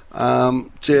Strikers,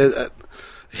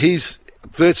 he's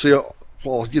virtually...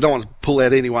 Well, you don't want to pull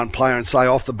out any one player and say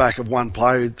off the back of one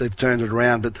player they've turned it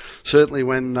around, but certainly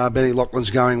when Benny Laughlin's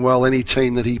going well, any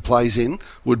team that he plays in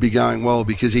would be going well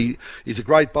because he's a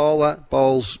great bowler,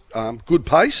 bowls good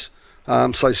pace,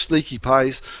 so sneaky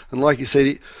pace, and like he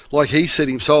said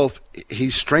himself,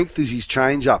 his strength is his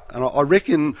change-up, and I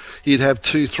reckon he'd have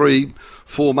 2, 3,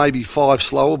 4, maybe 5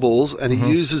 slower balls, and he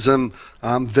uses them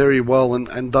very well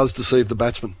and does deceive the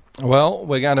batsman. Well,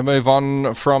 we're going to move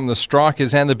on from the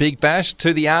Strikers and the Big Bash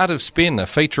to the Art of Spin, a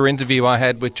feature interview I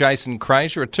had with Jason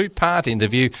Krejza, a 2-part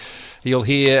interview you'll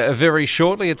hear very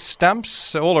shortly. It's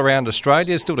Stumps all around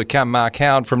Australia. Still to come, Mark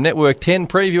Howard from Network 10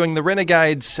 previewing the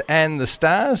Renegades and the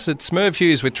Stars. It's Merv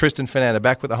Hughes with Tristan Foenander,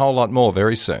 back with a whole lot more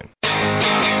very soon. Knocks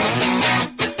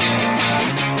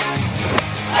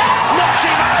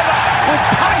him over with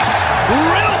pace,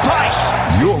 real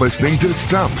pace. You're listening to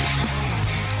Stumps.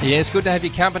 Yes, good to have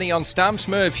your company on Stumps.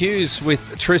 Merv Hughes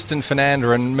with Tristan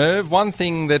Foenander. And Merv, one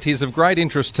thing that is of great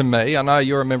interest to me, I know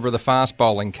you're a member of the fast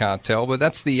bowling cartel, but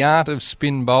that's the art of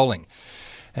spin bowling.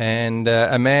 And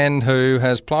a man who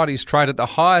has plied his trade at the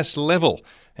highest level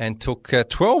and took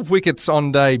 12 wickets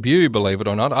on debut, believe it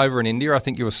or not, over in India. I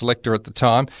think you were selector at the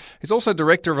time. He's also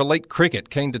director of elite cricket,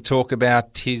 keen to talk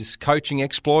about his coaching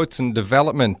exploits and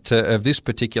development of this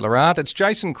particular art. It's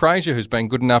Jason Krejza who's been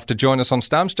good enough to join us on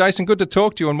Stumps. Jason, good to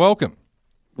talk to you and welcome.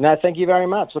 No, thank you very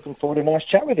much. Looking forward to a nice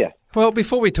chat with you. Well,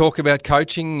 before we talk about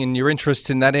coaching and your interests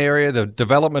in that area, the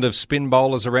development of spin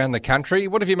bowlers around the country,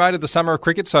 what have you made of the summer of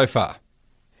cricket so far?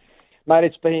 Mate,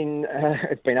 it's been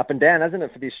up and down, hasn't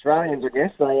it, for the Australians? I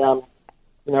guess they,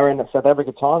 around the South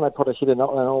Africa time, they put us hit an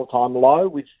all-time low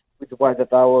with the way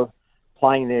that they were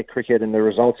playing their cricket and the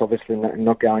results obviously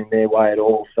not going their way at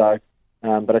all. So,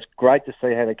 but it's great to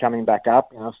see how they're coming back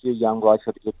up. A few young blokes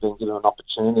have been given an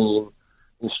opportunity in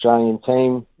the Australian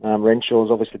team.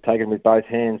 Renshaw's obviously taken with both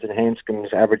hands, and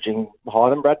Hanscom's averaging higher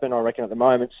than Bradman, I reckon, at the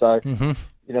moment. So,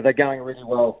 they're going really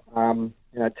well.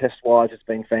 Test-wise, it's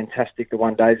been fantastic. The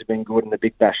one days have been good, and the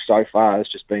Big Bash so far has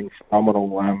just been phenomenal.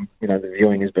 The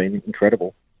viewing has been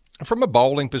incredible. From a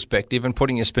bowling perspective and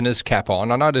putting your spinner's cap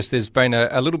on, I noticed there's been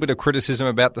a little bit of criticism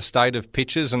about the state of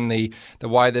pitches and the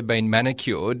way they've been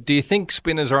manicured. Do you think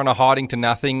spinners are on a hiding to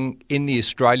nothing in the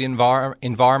Australian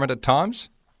environment at times?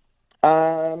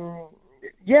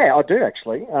 Yeah, I do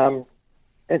actually.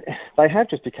 They have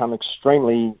just become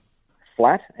extremely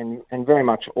flat and very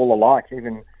much all alike,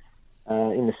 even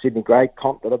in the Sydney grade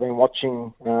comp that I've been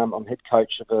watching. I'm head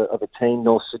coach of a team,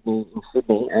 North Sydney in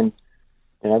Sydney, and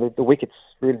the wickets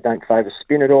really don't favour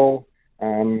spin at all.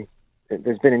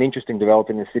 There's been an interesting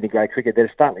development in the Sydney grade cricket.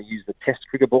 They're starting to use the test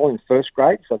cricket ball in first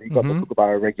grade, so you've got the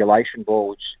Kookaburra regulation ball,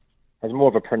 which has more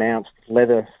of a pronounced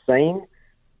leather seam,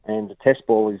 and the test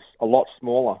ball is a lot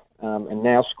smaller. And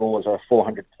now scores are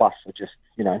 400 plus, or just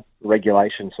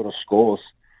regulation sort of scores.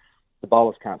 The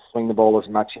bowlers can't swing the ball as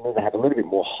much, and then they have a little bit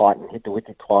more height and hit the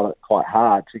wicket quite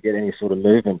hard to get any sort of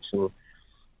movements. And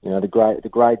the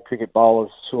grade cricket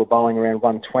bowlers who are bowling around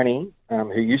 120,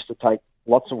 who used to take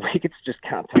lots of wickets, just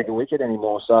can't take a wicket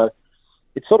anymore. So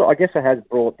it's I guess it has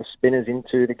brought the spinners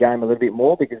into the game a little bit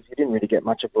more, because you didn't really get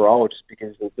much of a role, just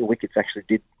because the wickets actually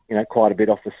did quite a bit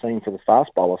off the seam for the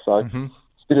fast bowler. So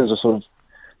spinners are sort of,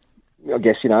 I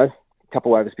guess, a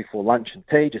couple overs before lunch and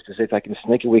tea just to see if they can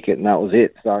sneak a wicket, and that was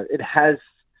it. So it has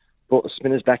brought the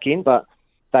spinners back in, but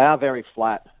they are very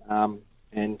flat.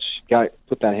 And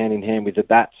put that hand in hand with the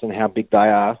bats and how big they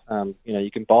are.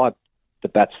 You can buy the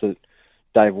bats that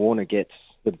Dave Warner gets,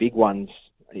 the big ones,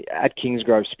 at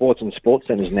Kingsgrove Sports and Sports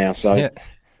Centres now. So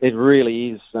it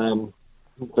really is,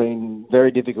 been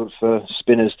very difficult for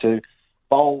spinners to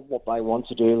bowl what they want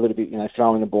to do, a little bit,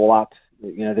 throwing the ball up.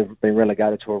 They've been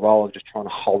relegated to a role of just trying to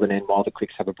hold an end while the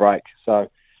quicks have a break. So,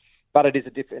 but it's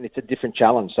a different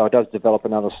challenge. So it does develop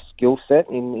another skill set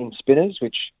in spinners,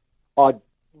 which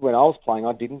when I was playing,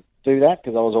 I didn't do that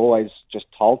because I was always just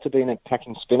told to be an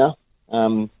attacking spinner.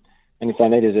 And if they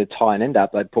needed to tie an end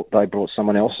up, they brought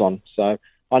someone else on. So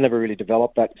I never really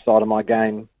developed that side of my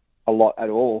game a lot at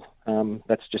all.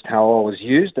 That's just how I was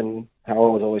used and how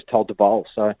I was always told to bowl.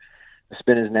 So the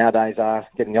spinners nowadays are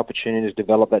getting the opportunity to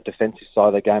develop that defensive side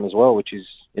of the game as well, which is,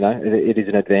 it is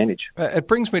an advantage. It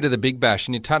brings me to the Big Bash,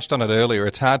 and you touched on it earlier.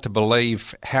 It's hard to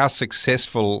believe how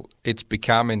successful it's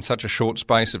become in such a short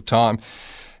space of time.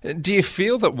 Do you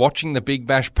feel that watching the Big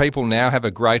Bash, people now have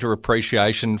a greater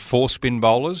appreciation for spin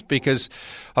bowlers? Because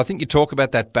I think you talk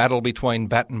about that battle between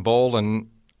bat and ball, and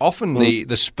often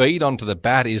the speed onto the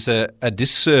bat is a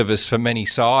disservice for many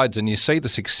sides, and you see the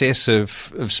success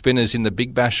of spinners in the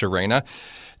Big Bash arena.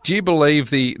 Do you believe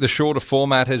the shorter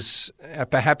format has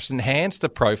perhaps enhanced the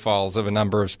profiles of a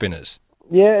number of spinners?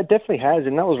 Yeah, it definitely has,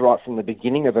 and that was right from the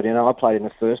beginning of it. I played in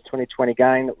the first 2020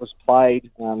 game that was played.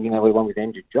 We won with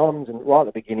Andrew Johns, and right at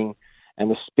the beginning,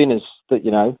 and the spinners that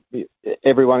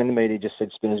everyone in the media just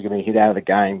said spinners are going to hit out of the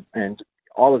game, and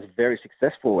I was very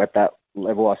successful at that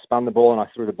level. I spun the ball and I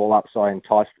threw the ball up, so I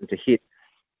enticed them to hit.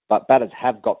 But batters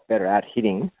have got better at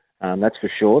hitting, that's for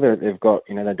sure. They've got,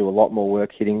 they do a lot more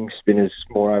work hitting, spinners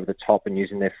more over the top and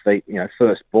using their feet,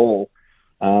 first ball.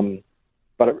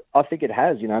 But I think it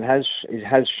has, it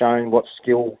has shown what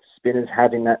skill spinners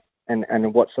have in that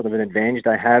and what sort of an advantage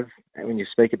they have when you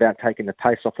speak about taking the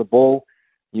pace off the ball,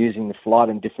 using the flight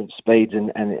and different speeds.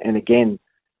 And again,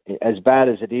 as bad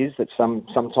as it is that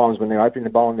sometimes when they're opening the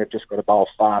bowling, they've just got to bowl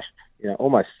fast,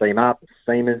 almost seam up,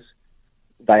 seamers.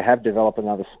 They have developed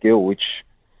another skill which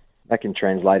they can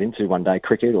translate into one-day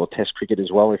cricket or test cricket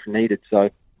as well if needed. So,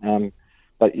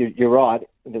 but you're right,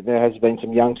 there has been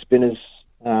some young spinners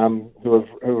who have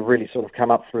really sort of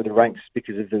come up through the ranks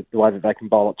because of the way that they can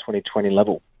bowl at 2020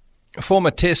 level.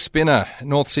 Former Test spinner,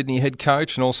 North Sydney head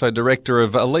coach and also director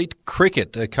of Elite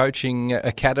Cricket, a coaching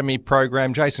academy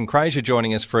program, Jason Krejza,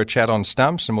 joining us for a chat on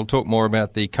Stumps, and we'll talk more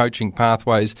about the coaching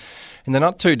pathways in the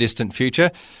not-too-distant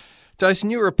future.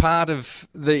 Jason, you were a part of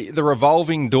the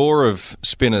revolving door of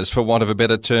spinners, for want of a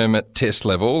better term, at Test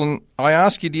level. And I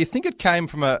ask you, do you think it came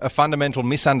from a fundamental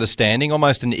misunderstanding,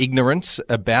 almost an ignorance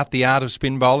about the art of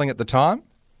spin bowling at the time?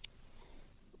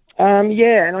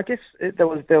 Yeah, and I guess there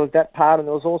was that part, and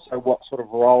there was also what sort of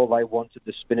role they wanted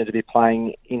the spinner to be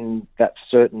playing in that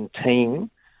certain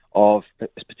team of,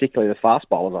 particularly the fast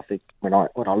bowlers. I think when I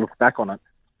look back on it,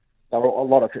 there were a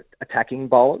lot of attacking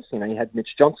bowlers. You had Mitch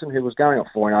Johnson, who was going at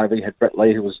Foenander. You had Brett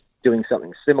Lee, who was doing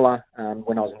something similar.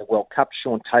 When I was in the World Cup,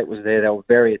 Sean Tate was there. They were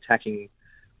very attacking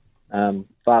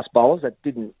fast bowlers that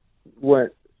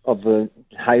weren't of the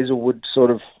Hazelwood sort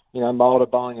of, mould of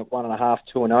bowling at 1.5,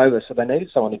 2 and over. So they needed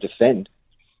someone to defend,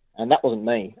 and that wasn't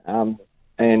me.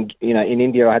 And in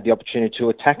India, I had the opportunity to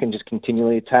attack and just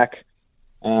continually attack.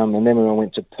 And then when I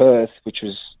went to Perth, which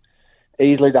was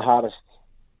easily the hardest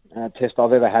test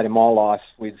I've ever had in my life,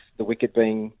 with the wicket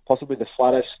being possibly the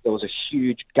flattest. There was a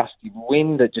huge gusty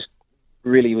wind that just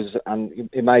really was,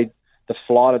 it made the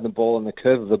flight of the ball and the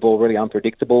curve of the ball really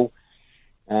unpredictable,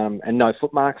 and no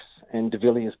footmarks, and De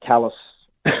Villiers, Callis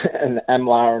and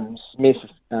Amlar and Smith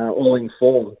all in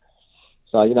form.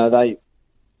 So, I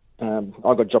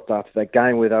got dropped after that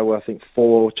game where they were, I think,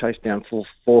 chased down four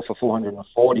for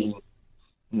 440.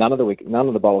 None of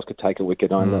the bowlers could take a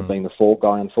wicket. I ended up being the 4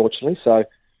 guy, unfortunately. So,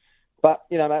 but,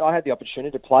 mate, I had the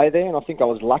opportunity to play there, and I think I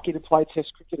was lucky to play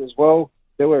Test cricket as well.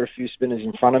 There were a few spinners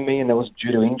in front of me, and there was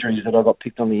due to injuries that I got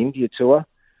picked on the India tour.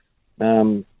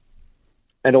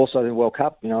 And also the World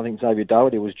Cup. I think Xavier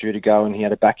Doherty was due to go, and he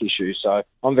had a back issue. So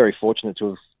I'm very fortunate to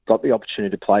have got the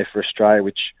opportunity to play for Australia,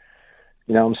 which,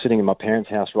 I'm sitting in my parents'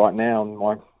 house right now, and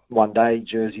my one-day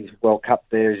jersey World Cup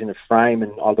there is in a frame,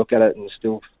 and I look at it and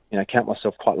still, count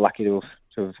myself quite lucky to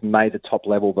have made the top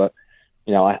level. But,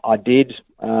 I did,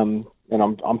 and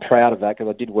I'm proud of that because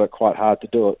I did work quite hard to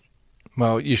do it.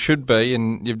 Well, you should be,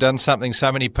 and you've done something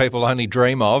so many people only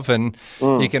dream of, and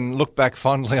you can look back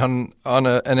fondly on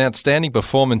an outstanding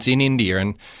performance in India.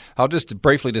 And I'll just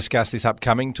briefly discuss this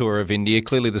upcoming tour of India.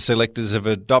 Clearly the selectors have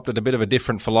adopted a bit of a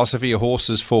different philosophy, a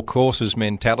horses for courses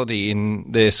mentality in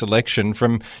their selection.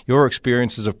 From your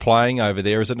experiences of playing over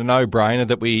there, is it a no-brainer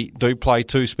that we do play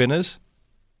 2 spinners?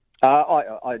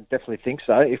 I definitely think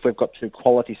so. If we've got 2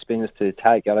 quality spinners to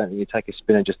take, I don't think you take a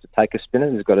spinner just to take a spinner.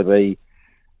 They've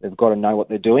got to know what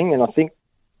they're doing, and I think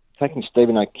taking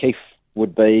Stephen O'Keefe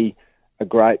would be a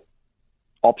great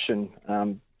option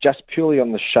just purely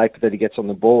on the shape that he gets on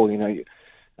the ball. You know,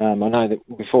 I know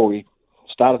that before we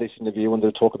started this interview, I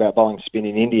wanted to talk about bowling spin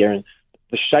in India, and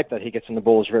the shape that he gets on the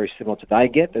ball is very similar to they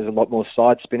get. There's a lot more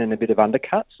side spin and a bit of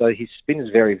undercut, so his spin is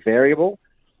very variable,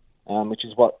 which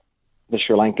is what the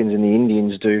Sri Lankans and the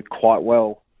Indians do quite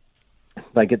well.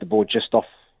 They get the ball just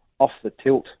off the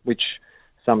tilt, which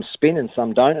some spin and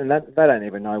some don't, and they don't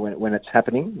even know when it's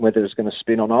happening, whether it's going to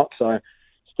spin or not. So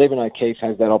Stephen O'Keefe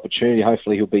has that opportunity.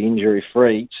 Hopefully he'll be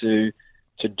injury-free to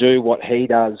do what he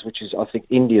does, which is, I think,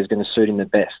 India's going to suit him the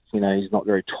best. You know, he's not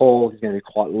very tall. He's going to be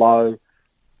quite low.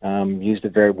 Use the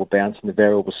variable bounce and the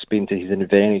variable spin to his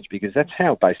advantage, because that's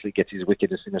how he basically gets his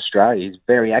wickets in Australia. He's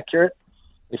very accurate.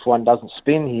 If one doesn't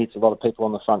spin, he hits a lot of people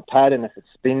on the front pad, and if it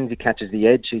spins, he catches the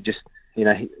edge. He just, you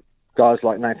know, guys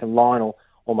like Nathan Lyon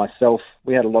or myself,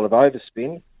 we had a lot of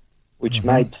overspin, which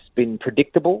made spin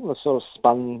predictable. They sort of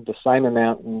spun the same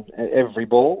amount in every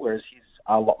ball, whereas his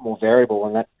are a lot more variable,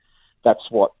 and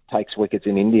that's what takes wickets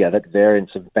in India, that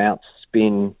variance of bounce,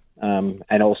 spin,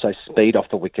 and also speed off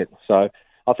the wicket. So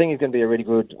I think he's going to be a really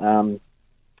good,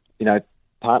 you know,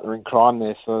 partner in crime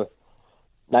there for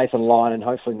Nathan Lyon, and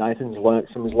hopefully Nathan's learnt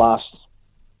from his last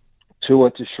tour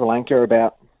to Sri Lanka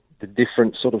about the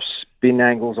different sort of spin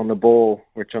angles on the ball,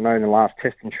 which I know in the last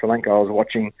test in Sri Lanka I was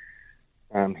watching,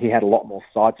 he had a lot more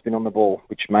side spin on the ball,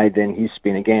 which made then his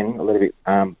spin again a little bit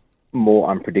more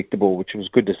unpredictable, which was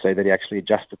good to see that he actually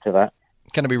adjusted to that.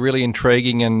 Going to be really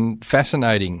intriguing and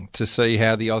fascinating to see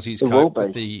how the Aussies cope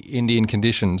with the Indian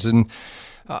conditions. And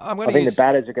I think the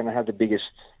batters are going to have the biggest,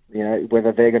 you know,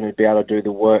 whether they're going to be able to do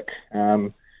the work.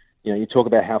 You know, you talk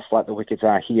about how flat the wickets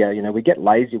are here. You know, we get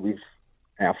lazy with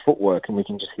our footwork and we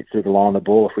can just hit through the line of the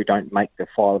ball if we don't make the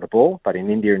fire of the ball. But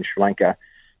in India and Sri Lanka,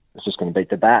 it's just going to beat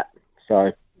the bat.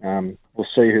 So we'll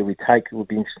see who we take. It will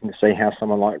be interesting to see how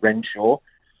someone like Renshaw,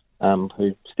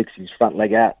 who sticks his front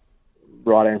leg out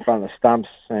right in front of the stumps,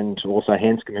 and also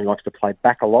Hanscom, who likes to play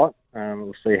back a lot.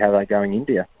 We'll see how they go in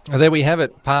India. There we have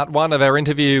it, part one of our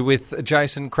interview with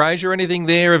Jason Krejza. Anything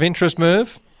there of interest,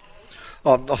 Merv?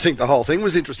 I think the whole thing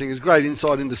was interesting. It's great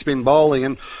insight into spin bowling,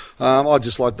 and I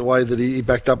just like the way that he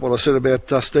backed up what I said about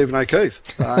Stephen O'Keefe.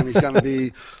 He's going to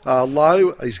be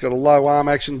low. He's got a low arm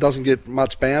action, doesn't get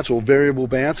much bounce or variable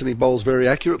bounce, and he bowls very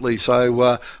accurately. So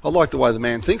I like the way the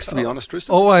man thinks, to be honest,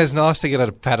 Tristan. Always nice to get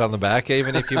a pat on the back,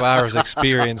 even if you are as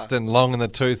experienced and long in the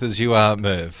tooth as you are,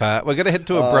 Merv. We're going to head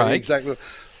to a break. Exactly.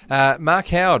 Mark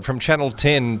Howard from Channel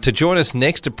 10 to join us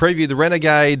next to preview the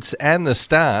Renegades and the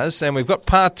Stars, and we've got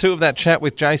part two of that chat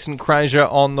with Jason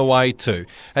Krejza on the way too.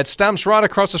 At Stumps right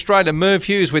across Australia, Merv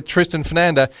Hughes with Tristan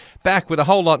Foenander, back with a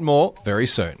whole lot more very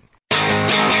soon. Knocks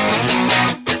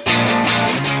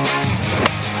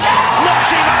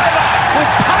him over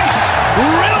with pace,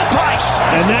 real pace.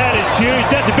 And that is Hughes.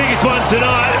 That's the biggest one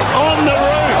tonight. On the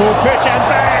roof. Full pitch and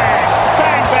bang,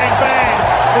 bang, bang,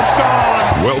 bang. It's gone.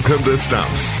 Welcome to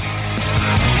Stumps.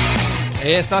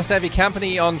 Yes, nice to have your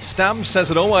company on Stumps, as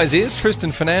it always is.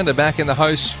 Tristan Foenander back in the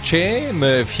host chair,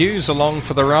 Merv Hughes along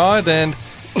for the ride, and,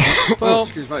 well,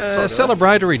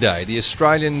 celebratory day. The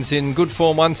Australians in good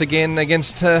form once again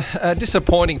against a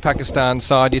disappointing Pakistan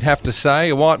side, you'd have to say.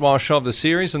 A whitewash of the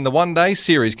series, and the one-day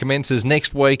series commences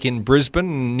next week in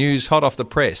Brisbane. News hot off the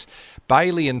press.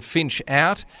 Bailey and Finch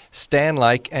out,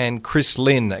 Stanlake and Chris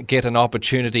Lynn get an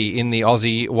opportunity in the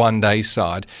Aussie one-day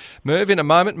side. Merv, in a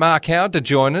moment, Mark Howard to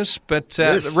join us, but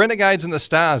yes. The Renegades and the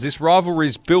Stars, this rivalry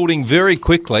is building very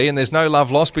quickly, and there's no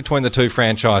love lost between the two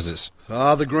franchises.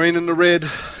 The green and the red,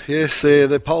 yes,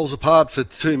 they're poles apart for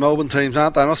two Melbourne teams,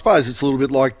 aren't they? And I suppose it's a little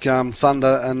bit like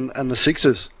Thunder and the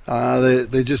Sixers.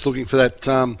 They're just looking for that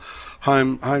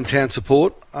hometown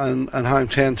support and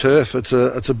hometown turf. It's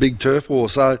a big turf war.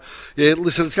 So, yeah,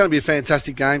 listen, it's going to be a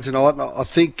fantastic game tonight. And I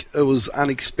think it was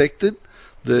unexpected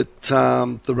that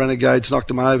the Renegades knocked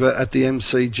them over at the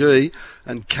MCG,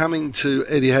 and coming to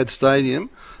Etihad Stadium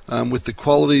with the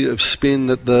quality of spin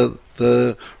that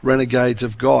the Renegades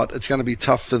have got, it's going to be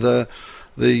tough for the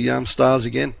Stars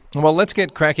again. Well, let's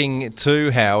get cracking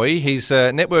to Howie. He's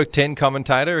a Network 10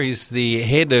 commentator. He's the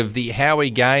head of the Howie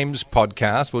Games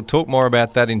podcast. We'll talk more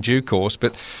about that in due course.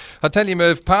 But I'll tell you,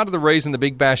 Merv, part of the reason the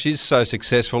Big Bash is so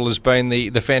successful has been the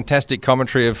fantastic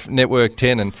commentary of Network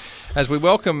 10. And as we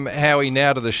welcome Howie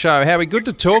now to the show, Howie, good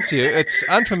to talk to you. It's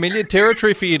unfamiliar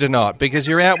territory for you tonight because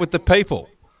you're out with the people.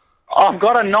 I've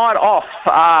got a night off.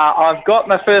 I've got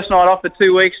my first night off for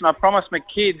 2 weeks, and I promised my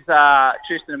kids,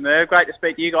 Tristan and Merv, great to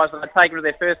speak to you guys, and I've taken them to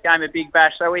their first game of Big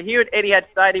Bash. So we're here at Etihad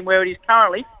Stadium, where it is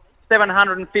currently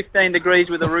 715 degrees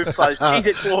with the roof closed. Jeez,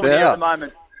 it's warm here at the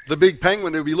moment. The big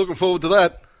penguin, will be looking forward to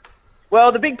that.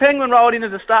 Well, the big penguin rolled in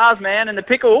as the Stars, man, and the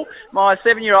pickle, my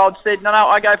 7-year-old said, no,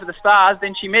 I go for the Stars.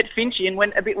 Then she met Finchy and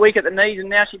went a bit weak at the knees, and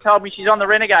now she told me she's on the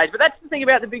Renegades. But that's the thing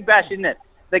about the Big Bash, isn't it?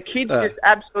 The kids just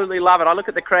absolutely love it. I look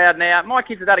at the crowd now. My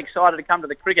kids are that excited to come to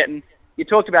the cricket, and you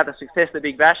talked about the success of the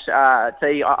Big Bash,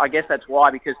 T. I guess that's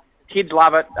why, because kids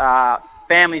love it,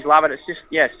 families love it.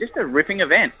 It's just a ripping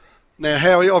event. Now,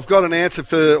 Howie, I've got an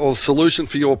answer or solution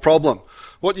for your problem.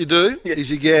 What you do is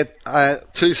you get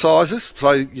 2 sizes,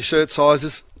 so your shirt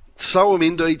sizes, sew them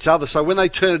into each other, so when they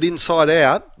turn it inside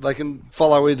out, they can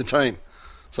follow either team.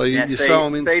 So you sew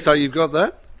them in, so you've got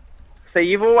that? See,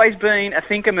 you've always been a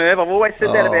thinker, Merv. I've always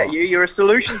said that about you. You're a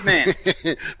solutions man.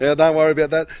 Now, don't worry about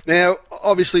that. Now,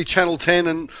 obviously, Channel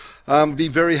 10 and be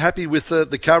very happy with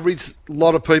the coverage. A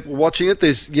lot of people watching it.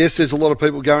 There's a lot of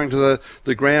people going to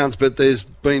the grounds, but there's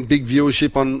been big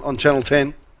viewership on Channel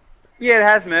 10. Yeah,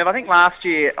 it has, Merv. I think last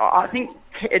year,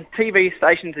 TV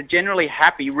stations are generally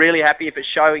really happy if a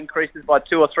show increases by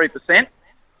 2 or 3%.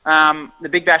 The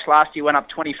Big Bash last year went up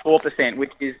 24%,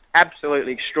 which is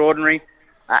absolutely extraordinary.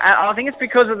 And I think it's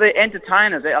because of the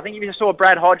entertainers. I think if you saw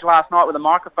Brad Hodge last night with a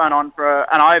microphone on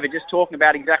for an over, just talking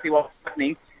about exactly what's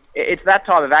happening, it's that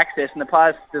type of access, and the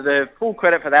players deserve full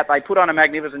credit for that. They put on a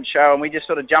magnificent show, and we just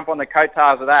sort of jump on the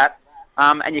coattails of that.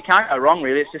 And you can't go wrong,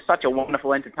 really. It's just such a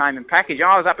wonderful entertainment package.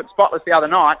 I was up at Spotless the other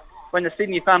night when the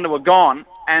Sydney Thunder were gone,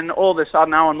 and all of a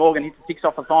sudden Owen Morgan hits the 6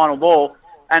 off the final ball.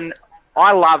 And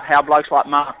I love how blokes like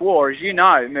Mark Waugh, as you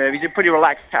know, Merv, he's a pretty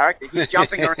relaxed character. He's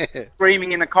jumping around,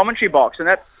 screaming in the commentary box, and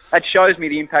that shows me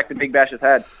the impact the Big Bash has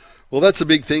had. Well, that's a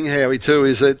big thing, Howie, too,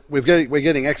 is that we're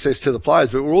getting access to the players,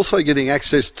 but we're also getting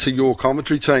access to your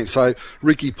commentary team. So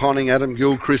Ricky Ponting, Adam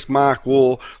Gilchrist, Mark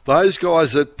Waugh, those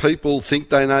guys that people think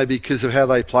they know because of how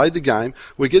they played the game,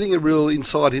 we're getting a real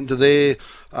insight into their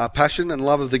passion and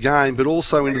love of the game, but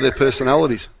also into their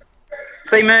personalities.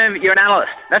 See, Merv, you're an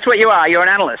analyst. That's what you are. You're an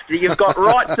analyst. You've got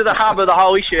right to the hub of the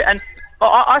whole issue. And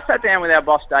I sat down with our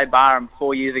boss, Dave Barham,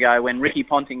 4 years ago when Ricky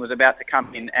Ponting was about to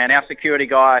come in, and our security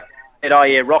guy said, oh,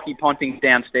 yeah, Rocky Ponting's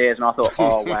downstairs. And I thought,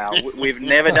 oh, wow, we've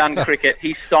never done cricket.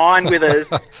 He's signed with us,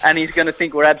 and he's going to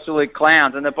think we're absolute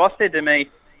clowns. And the boss said to me,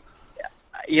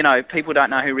 you know, people don't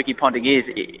know who Ricky Ponting is.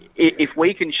 If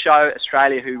we can show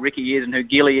Australia who Ricky is and who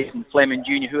Gilly is and Fleming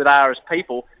Jr., who they are as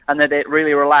people, and that they're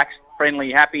really relaxed,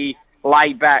 friendly, happy,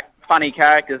 laid-back, funny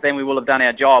characters, then we will have done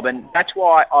our job. And that's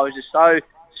why I was just so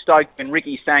stoked when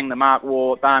Ricky sang the Mark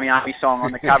Waugh Barmy Army song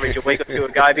on the coverage a week or two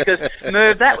ago, because,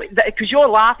 Merv, because you're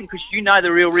laughing because you know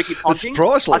the real Ricky Ponting. It's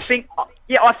priceless. I think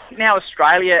now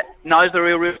Australia knows the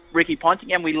real Ricky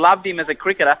Ponting, and we loved him as a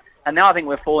cricketer, and now I think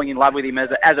we're falling in love with him as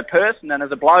a person and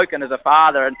as a bloke and as a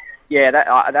father. And, yeah,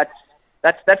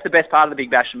 that's the best part of the Big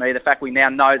Bash for me, the fact we now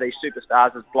know these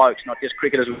superstars as blokes, not just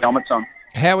cricketers with helmets on.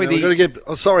 We've got to get.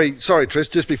 Oh, sorry, Tris.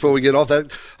 Just before we get off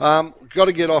that, got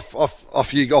to get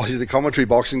off you guys in the commentary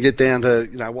box and get down to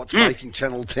what's making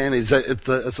Channel 10 is it's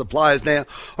the players. Now,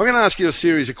 I'm going to ask you a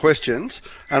series of questions,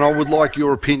 and I would like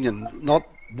your opinion, not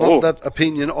that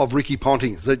opinion of Ricky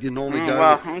Ponting that you normally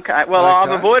go with. Okay. Well,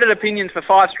 I've avoided opinions for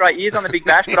 5 straight years on the Big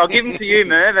Bash, but I'll give them to you,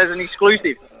 Merv, as an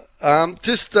exclusive.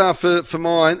 Just for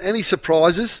mine, any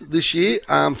surprises this year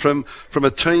from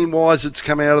a team wise that's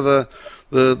come out of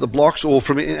the blocks, or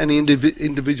from any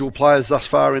individual players thus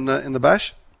far in the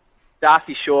Bash?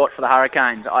 Darcy Short for the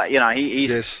Hurricanes.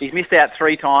 He's missed out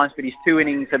 3 times, but his 2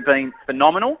 innings have been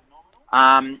phenomenal.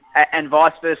 And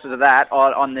vice versa to that.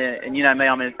 And you know me,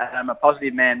 I'm a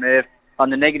positive man, Merv. On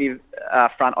the negative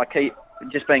front, I keep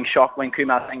just being shocked when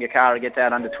Kumar Sangakkara gets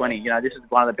out under 20. This is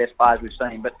one of the best players we've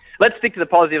seen. But let's stick to the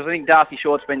positives. I think Darcy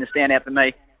Short's been the standout for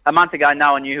me. A month ago,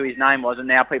 no one knew who his name was, and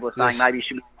now people are saying maybe he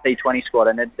should be T20 squad,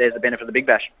 and there's the benefit of the Big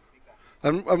Bash.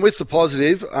 And with the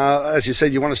positive, as you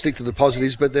said, you want to stick to the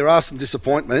positives, but there are some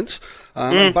disappointments.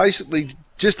 And basically,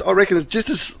 I reckon it's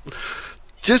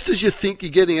just as you think you're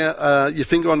getting your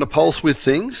finger on the pulse with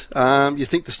things, you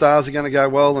think the Stars are going to go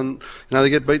well, and they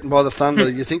get beaten by the Thunder.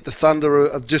 You think the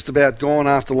Thunder are just about gone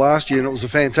after last year, and it was a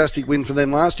fantastic win for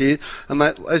them last year. And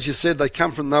they, as you said, they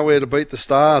come from nowhere to beat the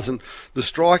Stars. And the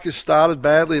Strikers started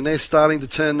badly, and they're starting to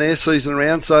turn their season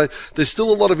around. So there's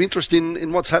still a lot of interest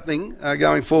in what's happening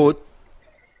going forward.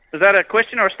 Was that a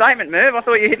question or a statement, Merv? I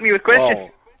thought you hit me with questions.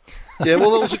 Oh. Yeah,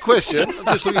 well, that was a question. I'm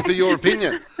just looking for your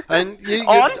opinion. And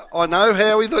I know,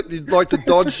 Howie, that you'd like to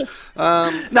dodge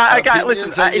opinions.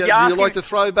 Listen, you like to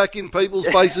throw back in people's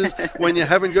faces when you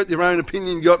haven't got your own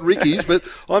opinion, you got Ricky's, but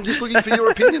I'm just looking for your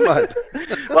opinion, mate.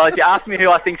 Well, if you ask me who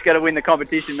I think's going to win the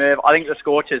competition, Merv, I think the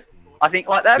Scorchers. I think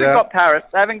they haven't got Paris,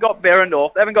 they haven't got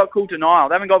Berendorf, they haven't got Coulter-Nile,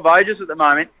 they haven't got Voges at the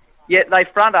moment, yet they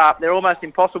front up. They're almost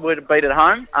impossible to beat at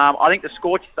home. I think the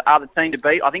Scorchers are the team to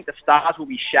beat. I think the Stars will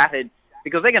be shattered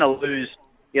because they're going to lose,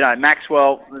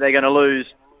 Maxwell, they're going to lose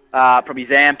probably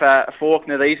Zampa,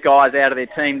 Faulkner, these guys out of their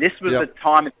team. This was the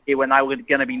time of the year when they were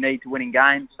going to be need to winning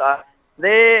games. So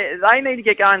they need to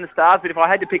get going in the Stars, but if I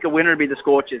had to pick a winner, it'd be the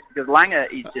Scorchers, because Langer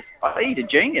is he's a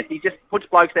genius. He just puts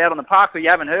blokes out on the park who you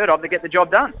haven't heard of to get the job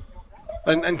done.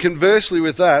 And conversely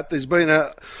with that, there's been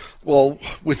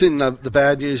within the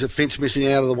bad news of Finch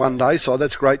missing out of the one-day side,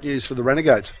 that's great news for the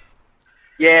Renegades.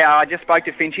 Yeah, I just spoke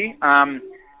to Finchy.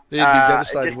 He'd be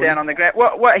devastated, just down on the ground.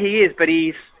 What he is, but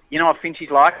he's, what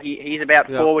Finchy's like. He's about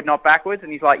forward, not backwards,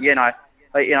 and he's like,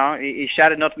 he's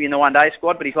shattered not to be in the one-day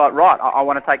squad, but he's like, right, I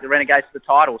want to take the Renegades to the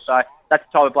title. So that's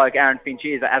the type of bloke Aaron Finch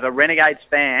is. As a Renegades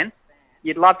fan,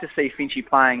 you'd love to see Finchy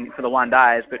playing for the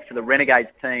one-days, but for the Renegades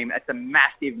team, it's a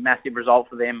massive, massive result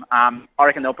for them. I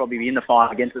reckon they'll probably be in the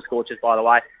final against the Scorchers, by the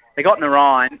way. They got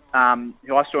Narayan,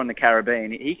 who I saw in the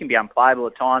Caribbean. He can be unplayable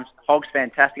at times. Hogg's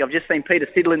fantastic. I've just seen Peter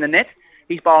Siddle in the net.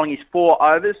 He's bowling his 4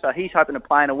 overs, so he's hoping to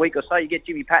play in a week or so. You get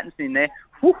Jimmy Pattinson in there.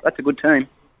 Whew, that's a good team.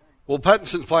 Well,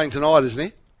 Pattinson's playing tonight, isn't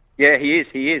he? Yeah, he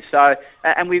is. So,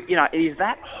 and it is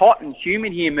that hot and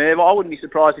humid here, Merv. I wouldn't be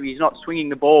surprised if he's not swinging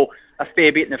the ball a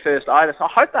fair bit in the first over. So I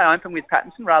hope they open with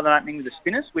Pattinson rather than opening with the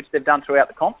spinners, which they've done throughout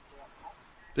the comp.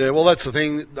 Yeah, well, that's the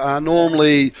thing.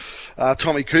 Normally,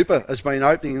 Tommy Cooper has been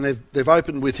opening, and they've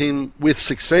opened with him with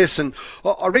success. And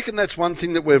I reckon that's one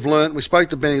thing that we've learned. We spoke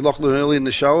to Benny Laughlin earlier in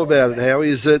the show about it, Howie,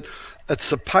 is that it's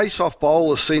the pace-off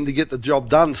bowlers seem to get the job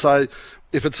done. So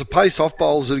if it's the pace-off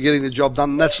bowlers that are getting the job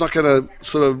done, that's not going to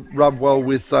sort of rub well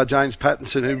with James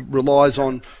Pattinson, who relies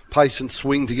on pace and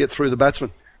swing to get through the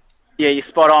batsman. Yeah, you're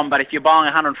spot on, but if you're bowling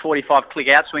 145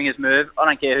 click-out swingers, Merv, I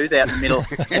don't care who's out in the middle.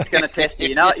 It's going to test you.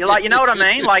 You know what I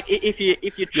mean? Like, if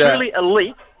you're truly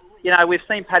elite, we've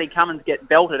seen Paddy Cummins get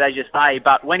belted, as you say,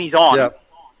 but when he's on,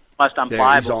 most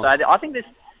unplayable. So I think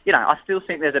I still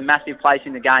think there's a massive place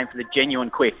in the game for the genuine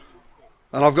quick.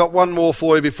 And I've got one more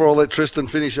for you before I let Tristan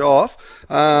finish off.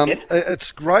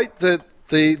 It's great that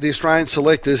the Australian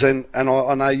selectors, and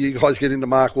I know you guys get into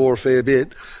Mark Waugh a fair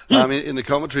bit in the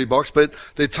commentary box, but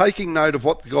they're taking note of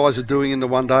what the guys are doing in the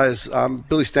one-days.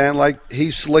 Billy Stanlake,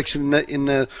 his selection in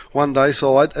the one-day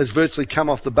side has virtually come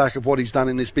off the back of what he's done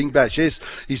in this Big Bash. Yes,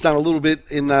 he's done a little bit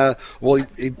in,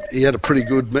 he had a pretty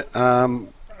good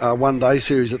one-day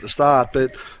series at the start,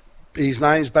 but his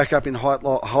name's back up in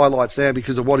highlights now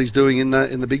because of what he's doing in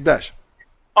the Big Bash.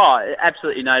 Oh,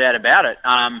 absolutely no doubt about it.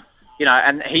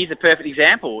 And he's a perfect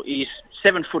example. He's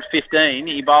 7'15".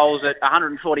 He bowls at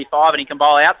 145, and he can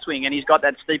bowl outswing, and he's got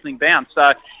that steepling bounce. So,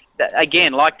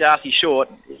 again, like Darcy Short,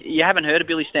 you haven't heard of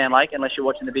Billy Stanlake unless you're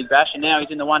watching the Big Bash, and now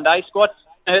he's in the one-day squad.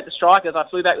 I hurt the Strikers. I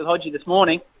flew back with Hodgie this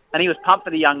morning, and he was pumped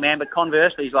for the young man, but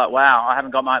conversely, he's like, wow, I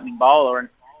haven't got my opening bowler. And,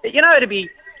 it'd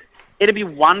be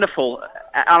wonderful,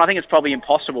 and I think it's probably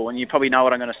impossible, and you probably know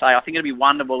what I'm going to say. I think it'd be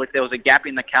wonderful if there was a gap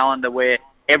in the calendar where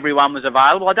everyone was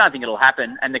available. I don't think it'll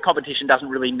happen, and the competition doesn't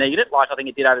really need it, like I think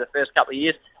it did over the first couple of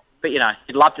years. But, you'd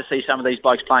love to see some of these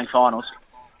blokes playing finals.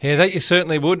 Yeah, that you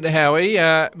certainly would, Howie.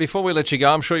 Before we let you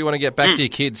go, I'm sure you want to get back to your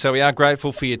kids, so we are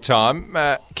grateful for your time.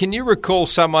 Can you recall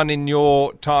someone in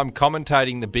your time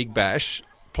commentating the Big Bash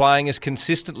playing as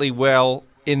consistently well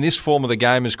in this form of the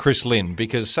game as Chris Lynn?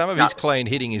 Because some of his clean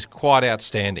hitting is quite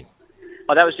outstanding.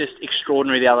 Oh, that was just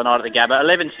extraordinary the other night at the Gabba.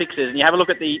 11 sixes, and you have a look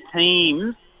at the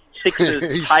teams.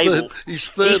 Sixers table. He's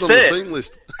third on the team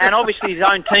list. And obviously his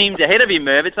own team's ahead of him,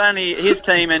 Merv. It's only his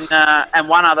team and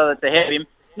one other that's ahead of him.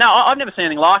 No, I've never seen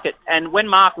anything like it. And when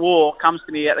Mark Waugh comes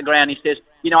to me at the ground, he says,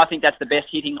 I think that's the best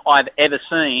hitting I've ever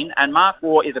seen. And Mark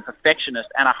Waugh is a perfectionist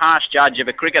and a harsh judge of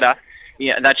a cricketer.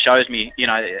 Yeah, that shows me,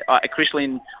 Chris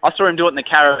Lynn, I saw him do it in the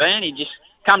Caravan. He'd just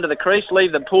come to the crease,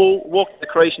 leave the pool, walk to the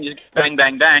crease and just bang,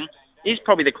 bang, bang. He's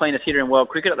probably the cleanest hitter in world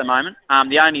cricket at the moment.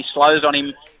 The only slows on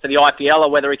him for the IPL are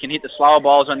whether he can hit the slower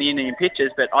balls on the Indian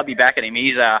pitches, but I'd be back at him.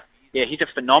 He's a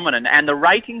phenomenon. And the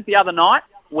ratings the other night,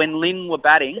 when Lynn were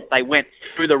batting, they went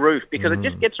through the roof because it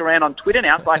just gets around on Twitter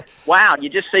now. It's like, wow, you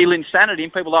just see Lynn's sanity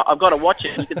and people are like, I've got to watch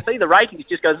it. You can see the ratings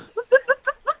just goes...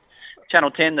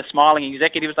 Channel 10, the smiling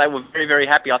executives, they were very, very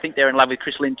happy. I think they're in love with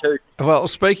Chris Lynn too. Well,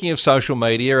 speaking of social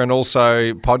media and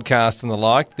also podcasts and the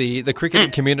like, the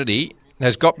cricketing community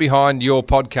has got behind your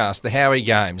podcast, the Howie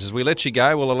Games. As we let you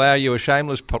go, we'll allow you a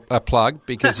shameless plug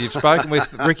because you've spoken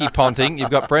with Ricky Ponting. You've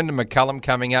got Brendan McCullum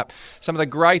coming up, some of the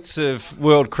greats of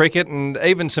world cricket, and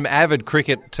even some avid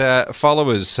cricket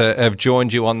followers have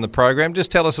joined you on the program. Just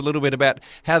tell us a little bit about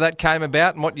how that came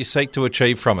about and what you seek to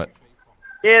achieve from it.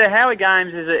 Yeah, the Howie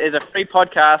Games is a free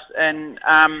podcast, and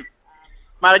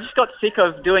mate, I just got sick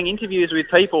of doing interviews with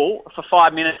people for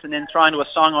 5 minutes and then throwing to a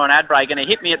song or an ad break, and it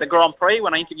hit me at the Grand Prix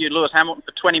when I interviewed Lewis Hamilton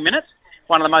for 20 minutes.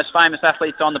 one of the most famous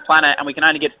athletes on the planet, and we can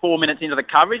only get 4 minutes into the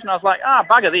coverage. And I was like,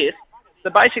 bugger this. So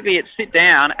basically it's sit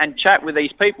down and chat with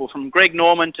these people, from Greg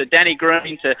Norman to Danny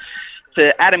Green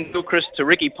to Adam Gilchrist to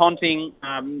Ricky Ponting,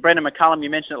 Brendan McCullum, you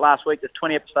mentioned it last week. There's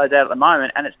 20 episodes out at the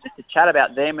moment, and it's just a chat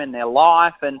about them and their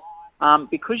life. And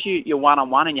because you're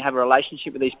one-on-one and you have a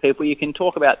relationship with these people, you can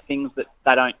talk about things that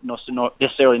they don't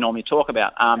necessarily normally talk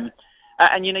about.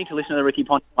 And you need to listen to the Ricky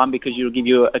Ponting one because it'll give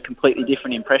you a completely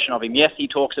different impression of him. Yes, he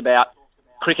talks about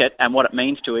cricket and what it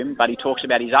means to him, but he talks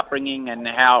about his upbringing and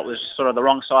how it was sort of the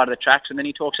wrong side of the tracks, and then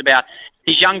he talks about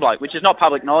his young bloke, which is not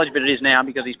public knowledge, but it is now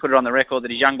because he's put it on the record that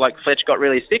his young bloke Fletch got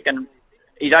really sick and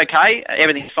he's okay,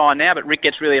 everything's fine now, but Rick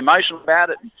gets really emotional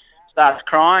about it and starts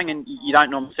crying, and you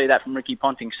don't normally see that from Ricky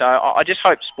Ponting. So I just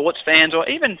hope sports fans, or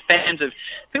even fans of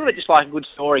people that just like a good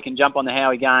story, can jump on the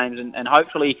Howie Games and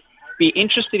hopefully be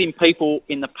interested in people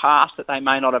in the past that they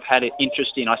may not have had an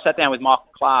interest in. I sat down with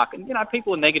Michael Clark, and,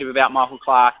 people are negative about Michael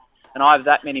Clark, and I have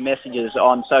that many messages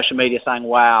on social media saying,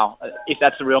 wow, if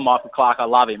that's the real Michael Clark, I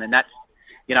love him. And that's,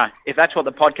 if that's what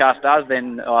the podcast does,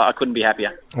 then I couldn't be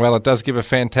happier. Well, it does give a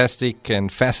fantastic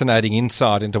and fascinating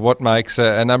insight into what makes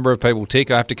a number of people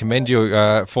tick. I have to commend you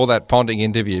for that Ponting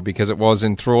interview because it was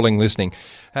enthralling listening.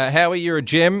 Howie, you're a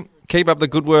gem. Keep up the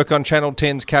good work on Channel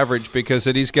 10's coverage because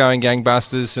it is going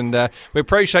gangbusters, and we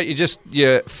appreciate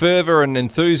your fervour and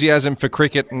enthusiasm for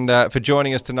cricket and for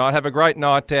joining us tonight. Have a great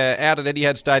night out at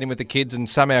Etihad Stadium with the kids, and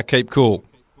somehow keep cool.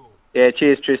 Yeah,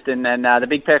 cheers, Tristan. And the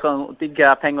big penguin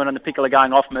and the pickle are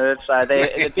going off, Merv. So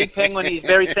the big penguin is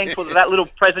very thankful for that little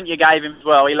present you gave him as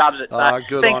well. He loves it.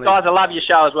 So thanks, guys. I love your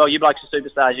show as well. You blokes are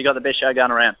superstars. You've got the best show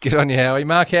going around. Good on you, Howie.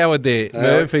 Mark Howard there,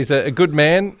 Merv. He's a good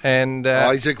man. And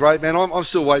he's a great man. I'm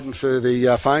still waiting for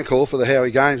the phone call for the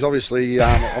Howie Games. Obviously,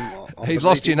 he's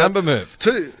lost your number, Merv.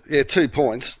 2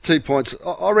 points. 2 points.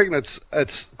 I reckon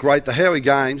it's great. The Howie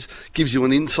Games gives you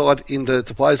an insight into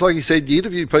players. Like you said, you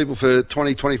interview people for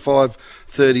 20, 25,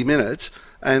 30 minutes,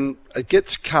 and it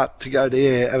gets cut to go to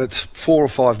air, and it's 4 or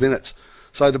 5 minutes.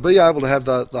 So to be able to have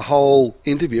the whole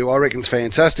interview, I reckon is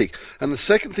fantastic. And the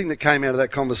second thing that came out of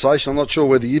that conversation, I'm not sure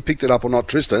whether you picked it up or not,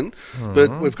 Tristan,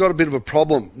 but we've got a bit of a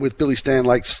problem with Billy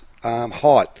Stanlake's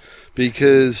height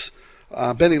because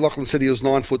Benny Laughlin said he was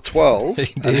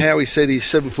 9'12", and Howie said he's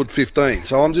 7'15".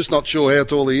 So I'm just not sure how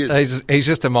tall he is. He's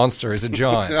just a monster. He's a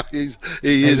giant. He's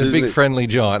a big friendly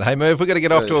giant. Hey, Merv, we're going to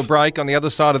get off to a break. On the other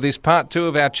side of this, part 2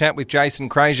 of our chat with Jason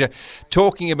Krejza,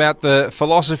 talking about the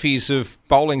philosophies of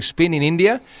bowling spin in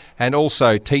India and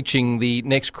also teaching the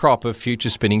next crop of future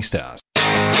spinning stars.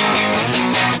 Knocks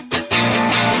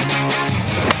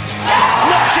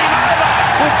him over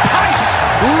with pace,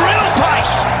 real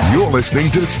pace. You're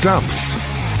listening to Stumps.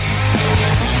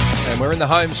 And we're in the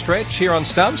home stretch here on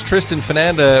Stumps. Tristan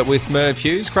Foenander with Merv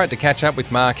Hughes. Great to catch up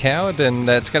with Mark Howard, and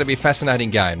it's going to be a fascinating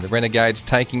game. The Renegades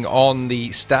taking on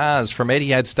the Stars from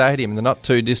Etihad Stadium in the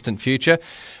not-too-distant future.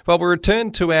 Well, we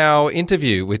return to our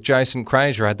interview with Jason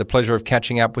Krejza. I had the pleasure of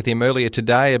catching up with him earlier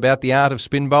today about the art of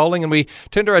spin bowling, and we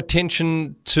turned our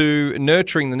attention to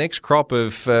nurturing the next crop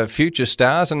of future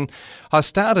stars. And I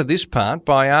started this part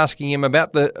by asking him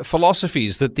about the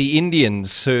philosophies that the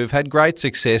Indians, who've had great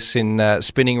success in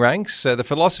spinning ranks, the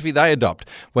philosophy they adopt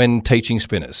when teaching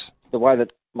spinners. The way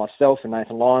that myself and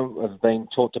Nathan Lyon have been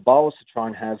taught to bowl is to try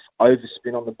and have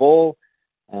overspin on the ball,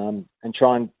 and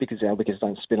try and, because our wickets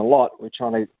don't spin a lot, we're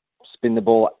trying to spin the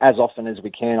ball as often as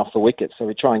we can off the wicket. So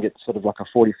we try and get sort of like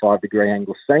a 45-degree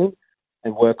angle seam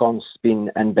and work on spin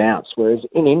and bounce. Whereas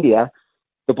in India,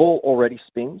 the ball already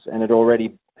spins and it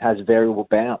already has variable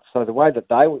bounce. So the way that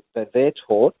they're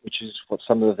taught, which is what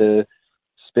some of the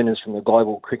spinners from the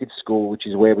Global Cricket School, which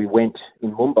is where we went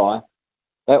in Mumbai,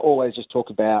 they always just talk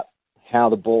about how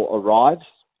the ball arrives.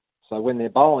 So when they're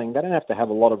bowling, they don't have to have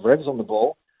a lot of revs on the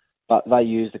ball, but they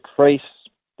use the crease,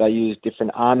 they use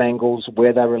different arm angles,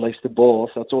 where they release the ball.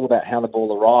 So it's all about how the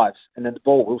ball arrives. And then the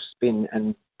ball will spin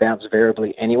and bounce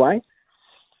variably anyway,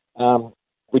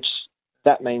 which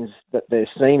that means that their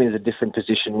seam is a different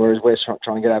position, whereas we're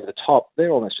trying to get over the top. They're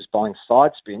almost just bowling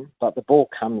side spin, but the ball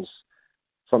comes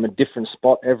from a different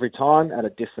spot every time, at a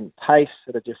different pace,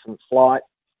 at a different flight,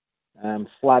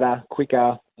 flatter,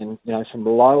 quicker, and from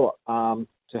low arm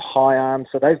to high arm.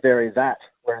 So they vary that,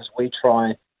 whereas we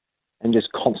try and just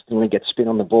constantly get spin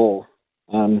on the ball,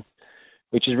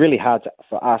 which is really hard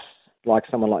for us, like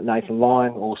someone like Nathan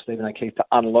Lyon or Stephen O'Keefe, to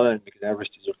unlearn, because our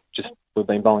wristers are we've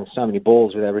been bowling so many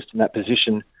balls with our wrist in that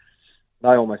position. They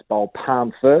almost bowl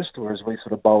palm first, whereas we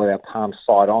sort of bowl with our palm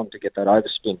side on to get that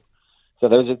overspin. So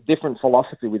there's a different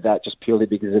philosophy with that, just purely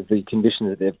because of the conditions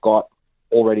that they've got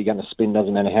already going to spin,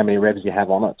 doesn't matter how many revs you have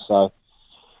on it. So,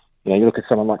 you look at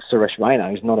someone like Suresh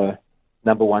Raina, who's not a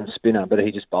number one spinner, but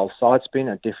he just bowls side spin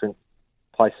at different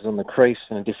places on the crease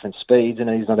and at different speeds, and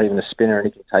he's not even a spinner, and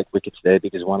he can take wickets there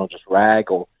because one will just rag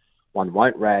or one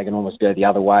won't rag and almost go the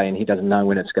other way, and he doesn't know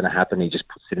when it's going to happen. He just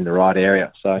puts it in the right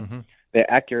area. So their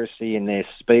accuracy and their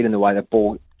speed and the way the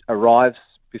ball arrives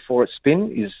before it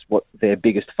spins is what their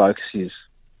biggest focus is.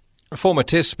 A former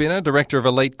Test spinner, Director of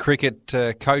Elite Cricket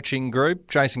Coaching Group,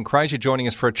 Jason Krejza, joining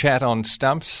us for a chat on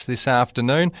Stumps this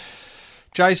afternoon.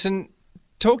 Jason,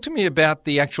 talk to me about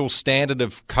the actual standard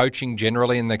of coaching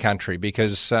generally in the country,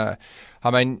 because,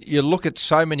 you look at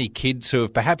so many kids who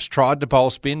have perhaps tried to bowl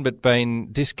spin but been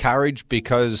discouraged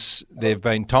because they've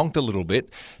been tonked a little bit.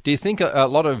 Do you think a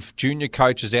lot of junior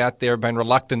coaches out there have been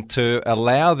reluctant to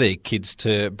allow their kids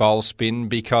to bowl spin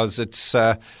because it's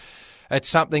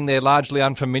something they're largely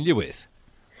unfamiliar with?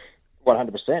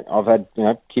 100%. I've had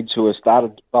kids who have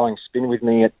started bowling spin with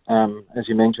me at, as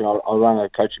you mentioned, I run a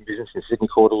coaching business in Sydney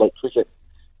called Elite Cricket,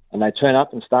 and they turn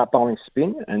up and start bowling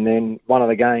spin, and then one of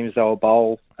the games they'll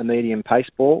bowl a medium pace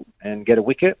ball and get a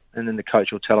wicket, and then the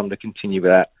coach will tell them to continue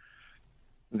with that.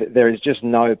 There is just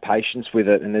no patience with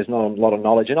it, and there's not a lot of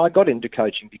knowledge. And I got into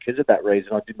coaching because of that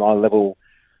reason. I did my level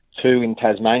 2 in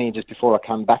Tasmania just before I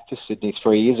come back to Sydney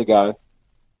 3 years ago.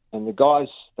 And the guys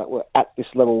that were at this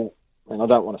level, and I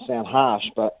don't want to sound harsh,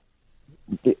 but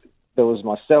there was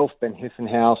myself, Ben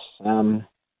Hiffenhaus,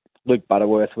 Luke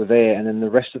Butterworth were there, and then the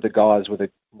rest of the guys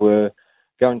were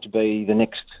going to be the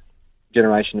next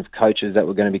generation of coaches that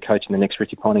were going to be coaching the next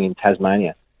Ricky Ponting in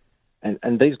Tasmania.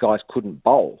 And these guys couldn't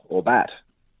bowl or bat.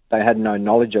 They had no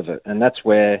knowledge of it. And that's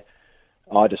where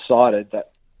I decided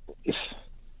that if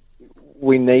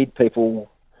we need people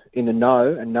in the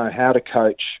know and know how to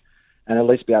coach and at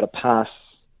least be able to pass,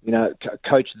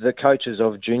 coach the coaches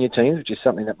of junior teams, which is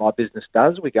something that my business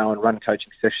does. We go and run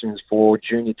coaching sessions for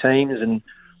junior teams and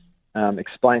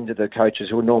explain to the coaches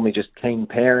who are normally just keen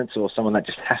parents or someone that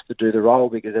just has to do the role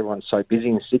because everyone's so busy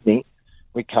in Sydney.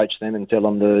 We coach them and tell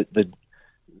them the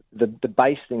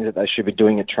base things that they should be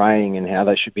doing at training and how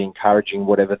they should be encouraging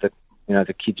whatever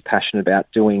the kid's passionate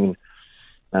about doing.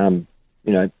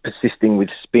 Persisting with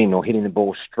spin or hitting the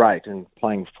ball straight and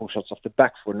playing full shots off the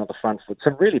back foot, not the front foot.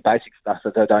 Some really basic stuff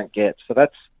that they don't get. So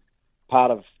that's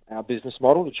part of our business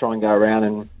model, to try and go around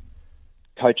and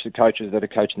coach the coaches that are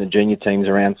coaching the junior teams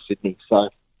around Sydney. So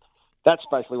that's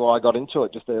basically why I got into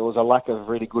it. Just there was a lack of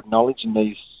really good knowledge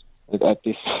in at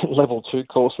this level 2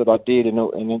 course that I did,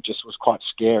 and it just was quite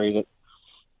scary that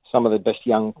some of the best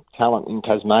young talent in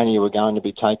Tasmania were going to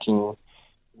be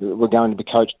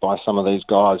coached by some of these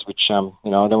guys, which, I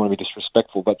don't want to be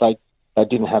disrespectful, but they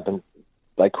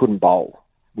couldn't bowl,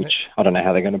 which I don't know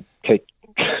how they're going to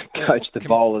coach the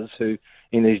bowlers who,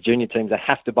 in these junior teams, they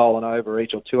have to bowl an over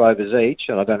each or 2 overs each,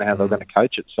 and I don't know how they're going to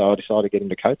coach it, so I decided to get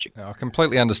into coaching.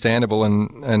 Completely understandable,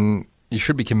 and you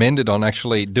should be commended on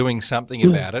actually doing something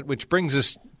about it, which brings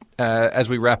us, as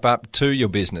we wrap up, to your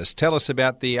business. Tell us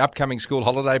about the upcoming school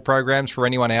holiday programs for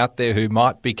anyone out there who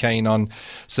might be keen on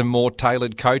some more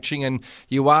tailored coaching. And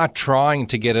you are trying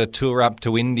to get a tour up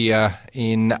to India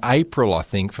in April, I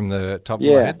think, from the top of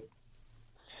my head.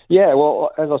 Yeah,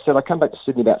 well, as I said, I came back to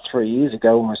Sydney about 3 years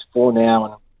ago, almost 4 now,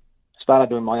 and started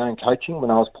doing my own coaching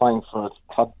when I was playing for a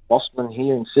club, Boston,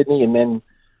 here in Sydney. And then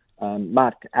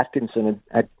Mark Atkinson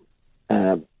had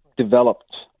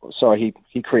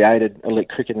he created Elite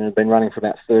Cricket and had been running for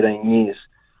about 13 years.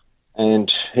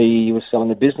 And he was selling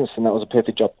the business, and that was a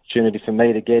perfect opportunity for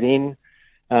me to get in.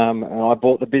 And I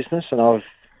bought the business, and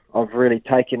I've really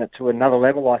taken it to another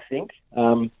level, I think.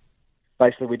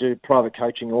 Basically, we do private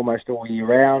coaching almost all year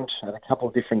round at a couple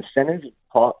of different centres,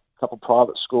 a couple of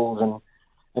private schools and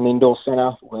an indoor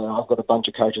centre where I've got a bunch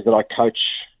of coaches that I coach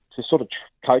to sort of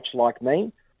coach like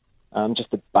me.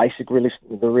 Just the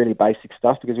really basic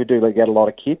stuff, because we do get a lot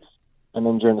of kids. And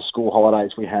then during the school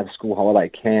holidays, we have school holiday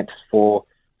camps for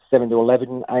 7 to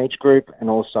 11 age group, and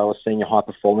also a senior high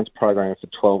performance program for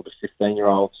 12 to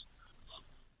 15-year-olds.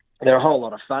 They're a whole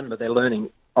lot of fun, but they're learning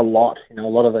a lot. A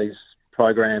lot of these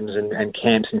programs and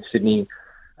camps in Sydney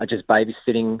are just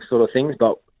babysitting sort of things,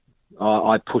 but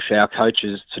I push our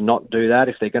coaches to not do that.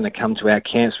 If they're going to come to our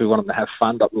camps, we want them to have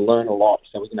fun, but learn a lot.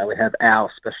 So, we have our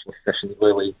specialist sessions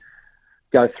where we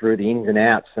go through the ins and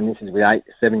outs, and this is with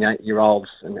 7, 8-year-olds,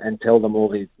 and tell them all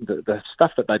the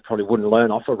stuff that they probably wouldn't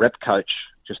learn off a rep coach,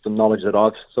 just the knowledge that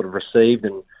I've sort of received.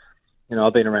 And,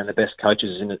 I've been around the best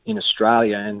coaches in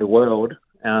Australia and the world,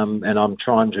 and I'm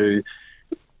trying to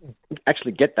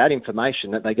actually get that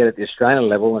information that they get at the Australian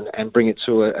level and bring it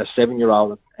to a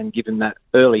 7-year-old and give them that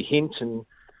early hint, and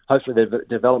hopefully the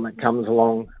development comes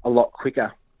along a lot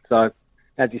quicker. So,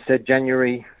 as you said,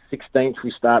 January 16th,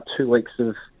 we start 2 weeks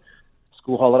of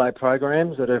school holiday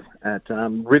programs that are at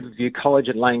Riverview College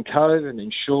at Lane Cove, and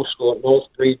then Shore School at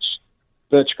Northbridge,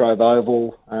 Birchgrove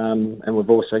Oval, and we've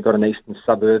also got an Eastern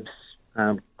Suburbs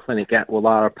clinic at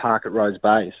Wallara Park at Rose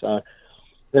Bay. So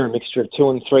they're a mixture of 2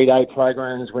 and 3 day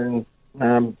programs,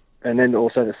 and then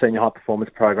also the Senior High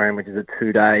Performance program, which is a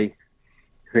 2-day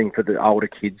thing for the older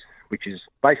kids, which is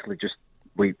basically just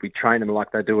we train them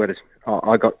like they do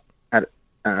I got at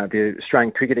the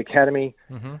Australian Cricket Academy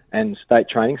and state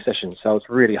training sessions. So it's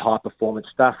really high performance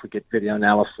stuff. We get video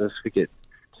analysis, we get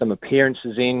some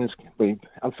appearances in. We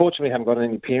unfortunately haven't got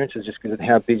any appearances just because of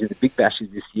how busy the Big Bash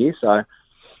is this year.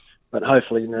 But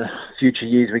hopefully in the future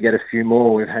years we get a few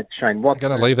more. We've had Shane Watson.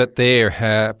 Going to leave it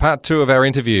there. Part 2 of our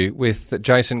interview with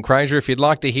Jason Krejza. If you'd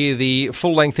like to hear the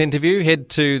full-length interview, head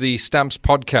to the Stumps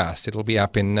podcast. It'll be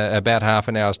up in about half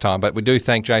an hour's time. But we do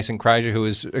thank Jason Krejza, who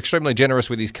is extremely generous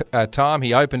with his time.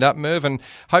 He opened up, Merv, and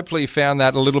hopefully found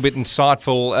that a little bit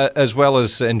insightful as well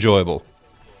as enjoyable.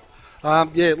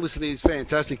 Listen, he's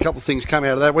fantastic. A couple of things come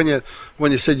out of that.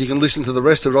 When you said you can listen to the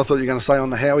rest of it, I thought you were going to say on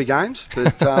the Howie games,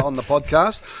 but on the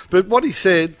podcast. But what he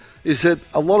said is that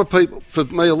a lot of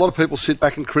people sit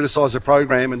back and criticise the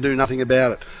program and do nothing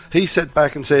about it. He sat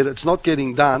back and said, it's not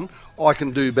getting done, I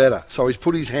can do better. So he's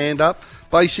put his hand up.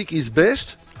 Basic is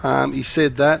best. He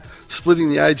said that, splitting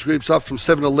the age groups up from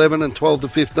 7 to 11 and 12 to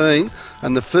 15.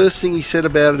 And the first thing he said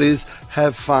about it is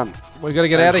have fun. We've got to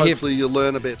get out of here. Hopefully you'll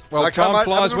learn a bit. Well, okay, time mate,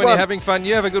 flies when you're having fun.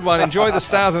 You have a good one. Enjoy the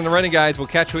Stars and the Renegades. We'll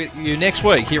catch you next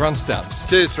week here on Stumps.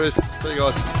 Cheers, Tristan. See you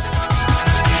guys.